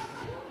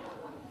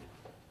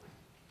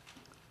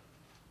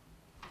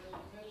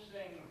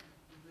 Missing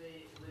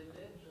the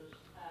religious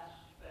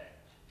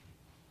aspect,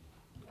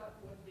 what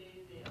would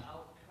be the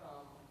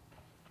outcome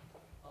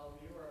of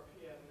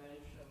European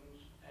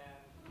nations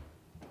and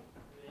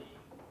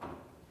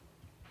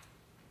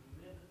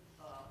the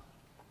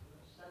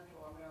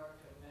Central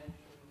American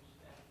nations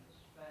and the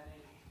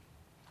Spanish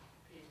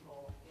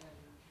people in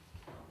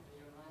the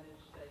United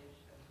States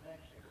and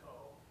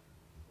Mexico?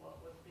 What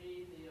would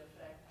be the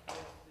effect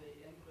if the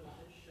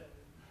Inquisition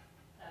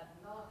had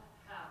not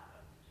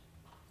happened?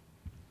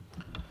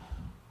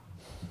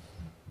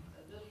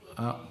 This would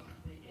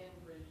be the end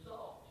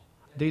result.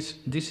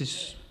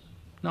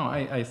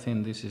 I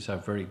think this is a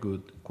very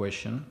good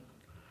question.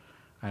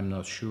 I'm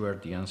not sure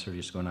the answer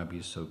is going to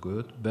be so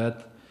good,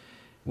 but,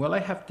 well, I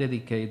have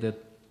dedicated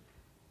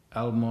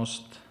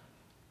almost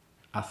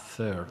a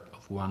third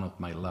of one of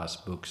my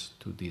last books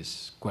to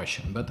this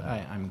question, but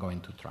I'm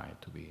going to try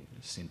to be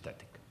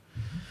synthetic.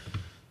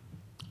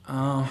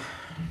 Well,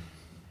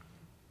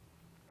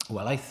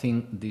 I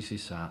think this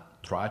is a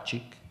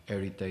tragic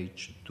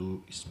heritage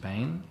to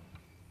Spain,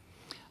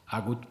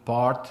 a good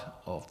part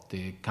of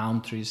the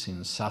countries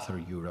in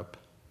Southern Europe,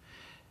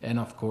 and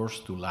of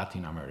course to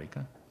Latin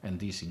America, and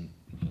this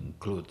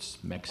includes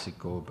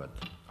Mexico, but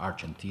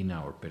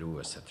Argentina or Peru,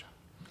 etc.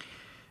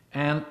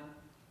 And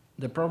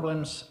the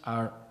problems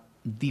are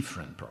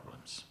different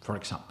problems. For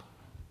example,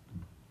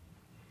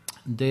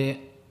 the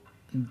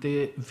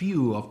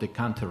view of the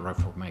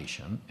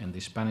Counter-Reformation, and the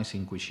Spanish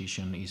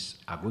Inquisition is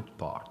a good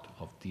part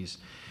of this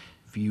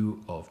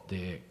view of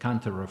the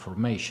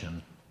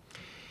Counter-Reformation,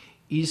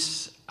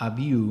 is a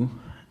view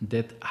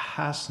that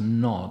has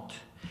not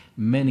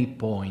many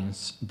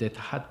points that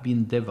had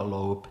been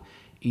developed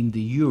in the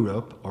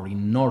Europe or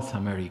in North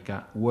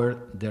America, where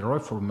the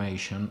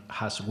Reformation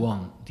has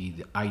won the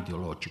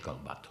ideological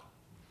battle.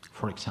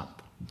 For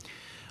example,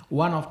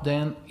 one of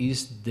them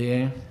is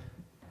the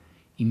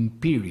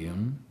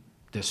imperium,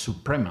 the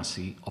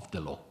supremacy of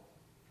the law,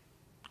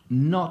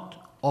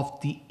 not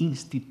of the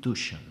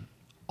institution,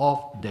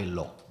 of the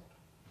law.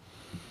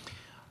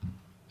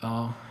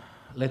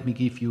 Let me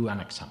give you an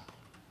example.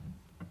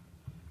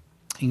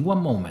 In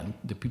one moment,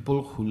 the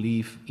people who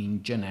live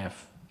in Geneva,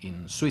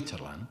 in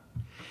Switzerland,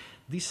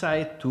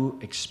 decide to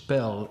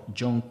expel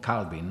John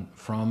Calvin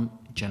from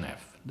Geneva.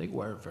 They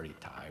were very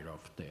tired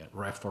of the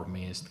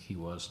reformist. He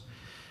was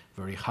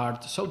very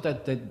hard, so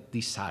that they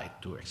decide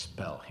to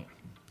expel him.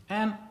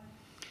 And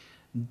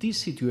this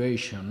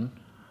situation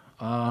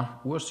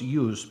was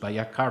used by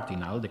a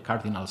cardinal, the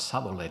Cardinal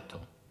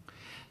Sadoleto,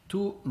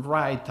 to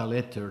write a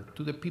letter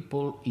to the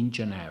people in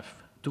Geneva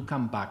to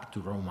come back to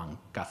Roman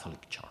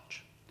Catholic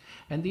Church.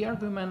 And the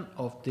argument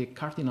of the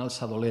Cardinal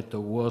Sadoleto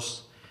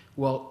was,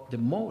 well, the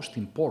most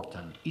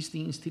important is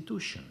the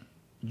institution.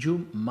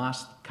 You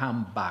must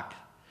come back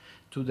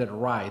to the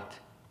right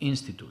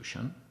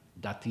institution,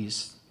 that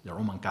is the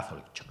Roman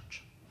Catholic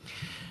Church.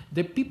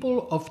 The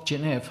people of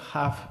Geneva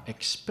have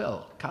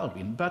expelled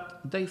Calvin,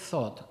 but they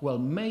thought, well,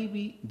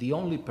 maybe the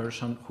only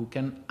person who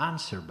can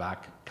answer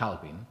back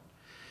Calvin,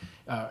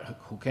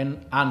 who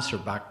can answer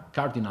back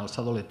Cardinal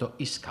Sadoleto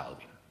is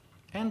Calvin.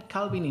 And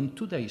Calvin, in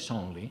 2 days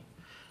only,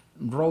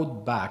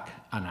 wrote back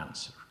an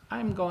answer.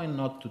 I'm going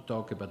not to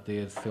talk about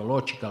the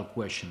theological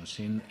questions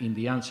in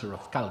the answer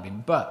of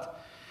Calvin, but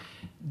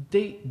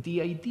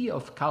the idea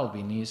of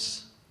Calvin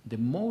is the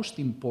most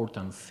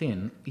important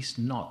thing is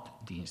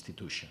not the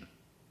institution,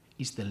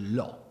 it's the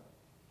law.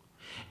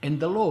 And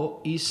the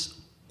law is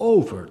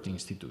over the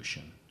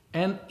institution.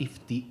 And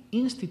if the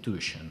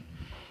institution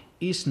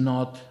is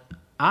not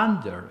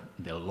under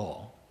the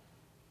law,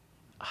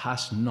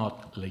 has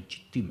not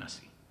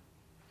legitimacy.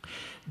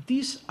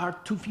 These are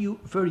two views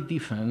very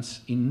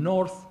different in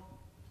north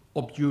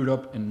of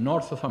Europe and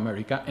north of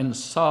America and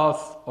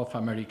south of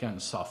America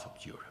and south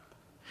of Europe.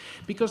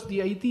 Because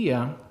the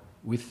idea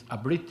with a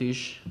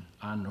British,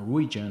 a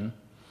Norwegian,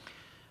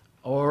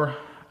 or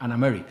an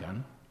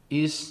American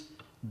is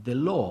the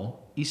law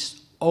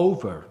is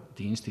over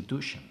the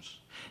institutions.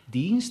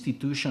 The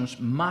institutions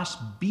must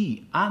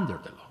be under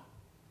the law.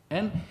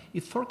 And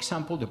if, for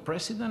example, the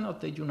President of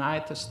the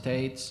United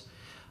States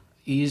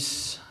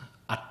is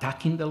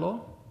attacking the law,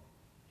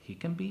 he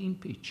can be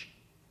impeached.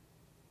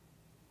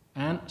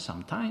 And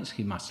sometimes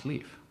he must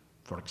leave.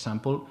 For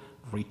example,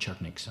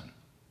 Richard Nixon.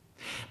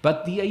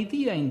 But the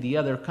idea in the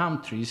other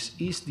countries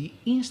is the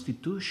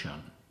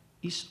institution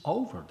is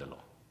over the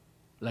law,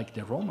 like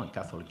the Roman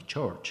Catholic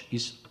Church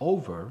is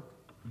over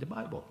the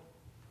Bible.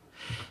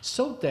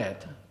 So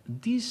that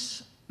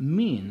this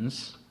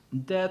means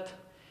that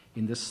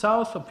in the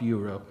south of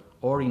Europe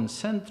or in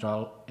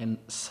Central and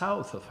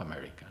South of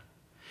America,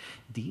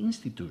 the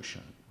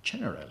institution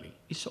generally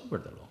is over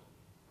the law.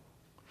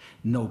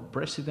 No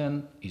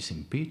president is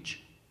impeached.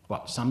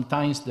 Well,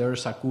 sometimes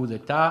there's a coup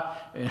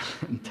d'etat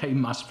and they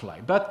must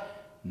fly,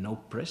 but no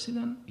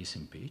president is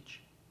impeached.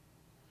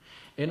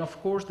 And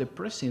of course, the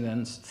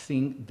presidents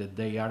think that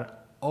they are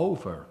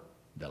over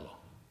the law.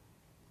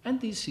 And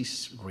this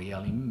is real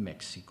in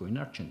Mexico, in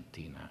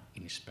Argentina,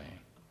 in Spain.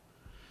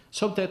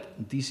 So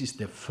that this is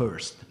the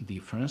first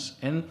difference,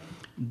 and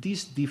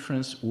this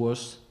difference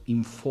was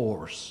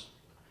enforced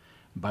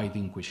by the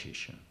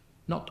Inquisition.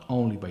 Not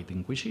only by the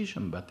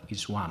Inquisition, but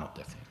is one of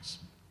the things.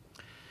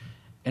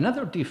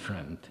 Another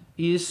difference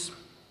is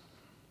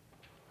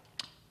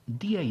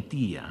the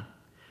idea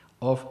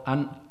of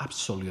an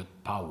absolute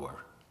power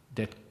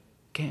that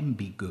can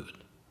be good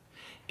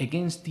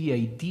against the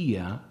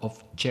idea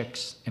of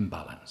checks and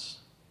balance.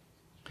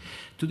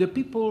 To the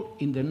people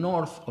in the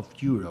north of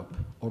Europe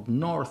or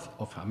north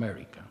of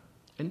America,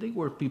 and they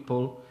were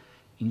people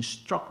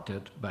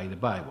instructed by the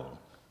Bible,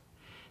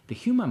 the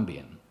human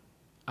being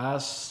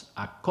as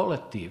a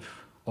collective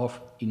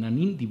of in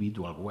an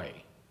individual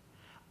way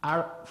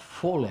are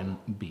fallen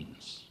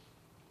beings.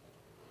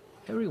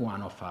 Every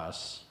one of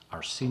us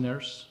are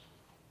sinners,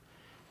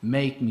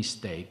 make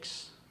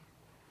mistakes,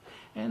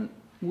 and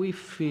we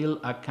feel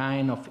a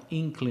kind of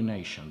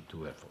inclination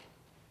to evil.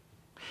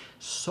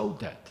 So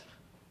that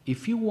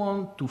if you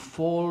want to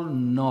fall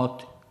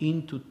not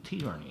into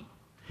tyranny,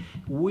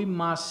 we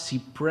must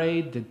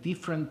separate the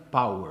different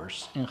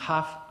powers and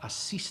have a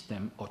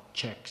system of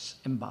checks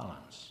and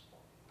balance.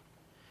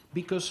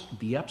 Because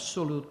the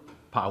absolute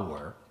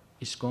power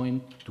is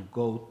going to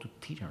go to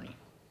tyranny.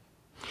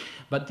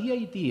 But the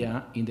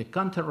idea in the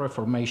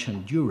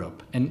Counter-Reformation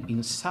Europe and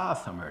in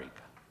South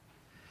America,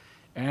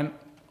 and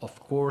of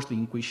course the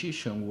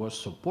Inquisition was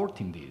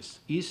supporting this,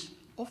 is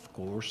of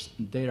course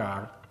there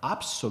are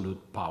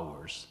absolute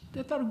powers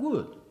that are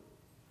good.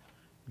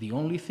 The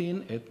only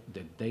thing is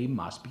that they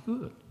must be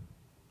good.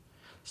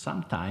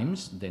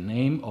 Sometimes the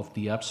name of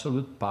the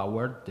absolute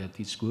power that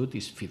is good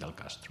is Fidel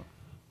Castro.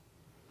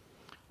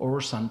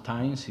 Or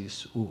sometimes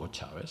it's Hugo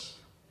Chavez.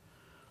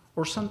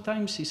 Or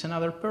sometimes it's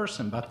another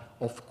person, but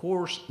of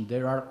course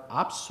there are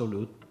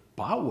absolute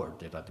power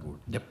that are good.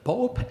 The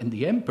Pope and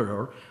the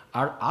Emperor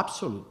are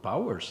absolute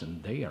powers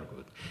and they are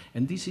good.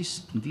 And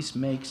this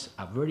makes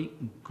a very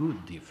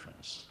good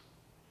difference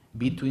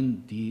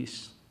between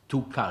these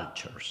two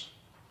cultures.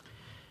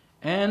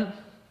 And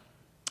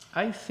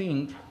I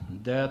think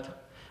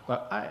that,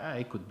 well,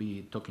 I could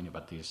be talking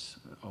about this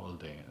all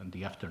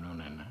the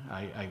afternoon, and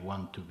I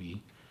want to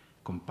be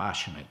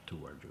compassionate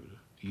toward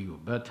you,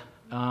 but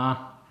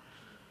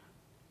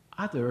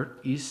other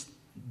is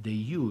the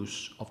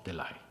use of the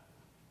lie.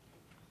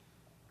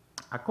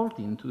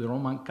 According to the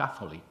Roman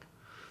Catholic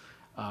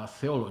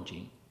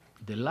theology,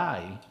 the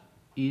lie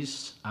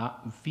is a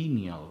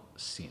venial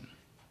sin,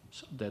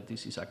 so that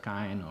this is a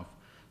kind of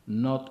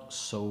not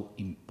so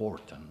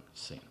important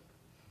sin,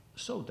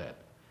 so that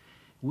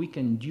we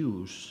can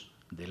use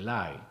the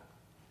lie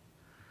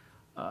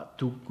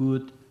to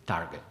good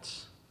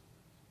targets.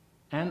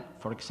 And,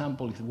 for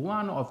example, if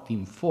one of the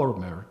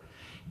informer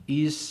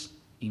is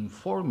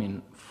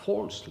informing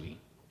falsely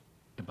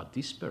about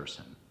this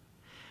person,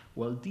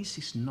 well, this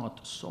is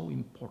not so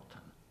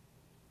important,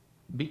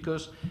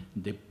 because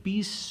the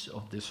peace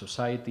of the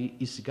society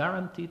is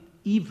guaranteed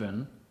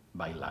even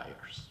by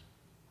liars.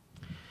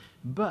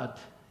 But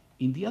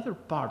in the other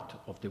part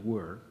of the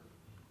world,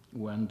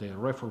 when the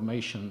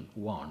Reformation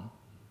won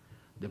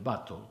the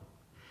battle,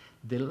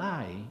 the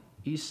lie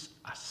is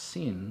as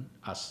sin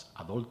as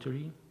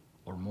adultery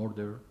or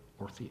murder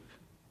or thief.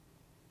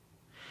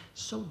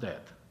 So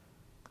that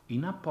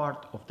in a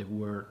part of the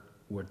world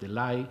where the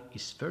lie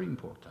is very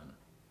important,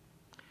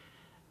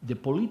 the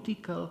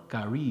political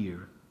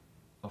career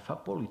of a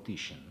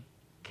politician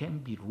can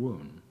be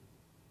ruined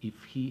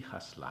if he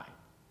has lied.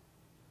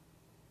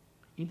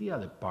 In the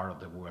other part of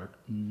the world,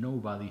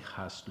 nobody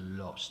has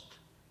lost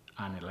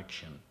an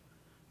election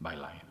by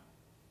lying.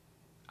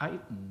 I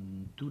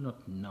do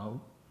not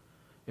know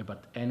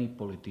about any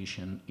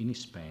politician in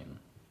Spain,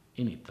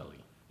 in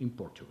Italy, in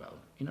Portugal,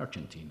 in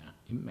Argentina,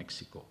 in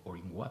Mexico, or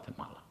in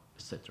Guatemala,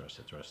 etc.,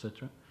 etc.,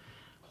 etc.,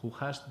 who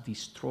has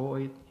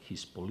destroyed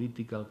his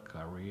political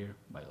career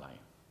by lying.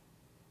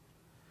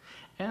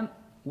 And,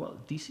 well,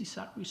 this is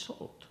a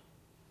result.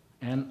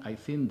 And I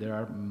think there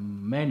are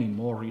many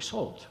more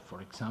results.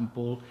 For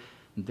example,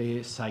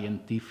 the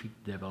scientific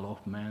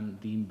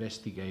development, the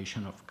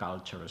investigation of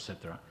culture,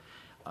 etc.,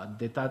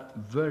 that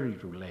very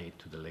relate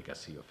to the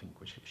legacy of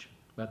Inquisition.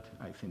 But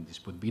I think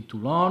this would be too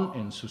long,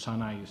 and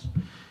Susanna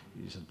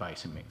is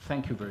advising me.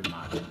 Thank you very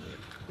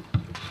much.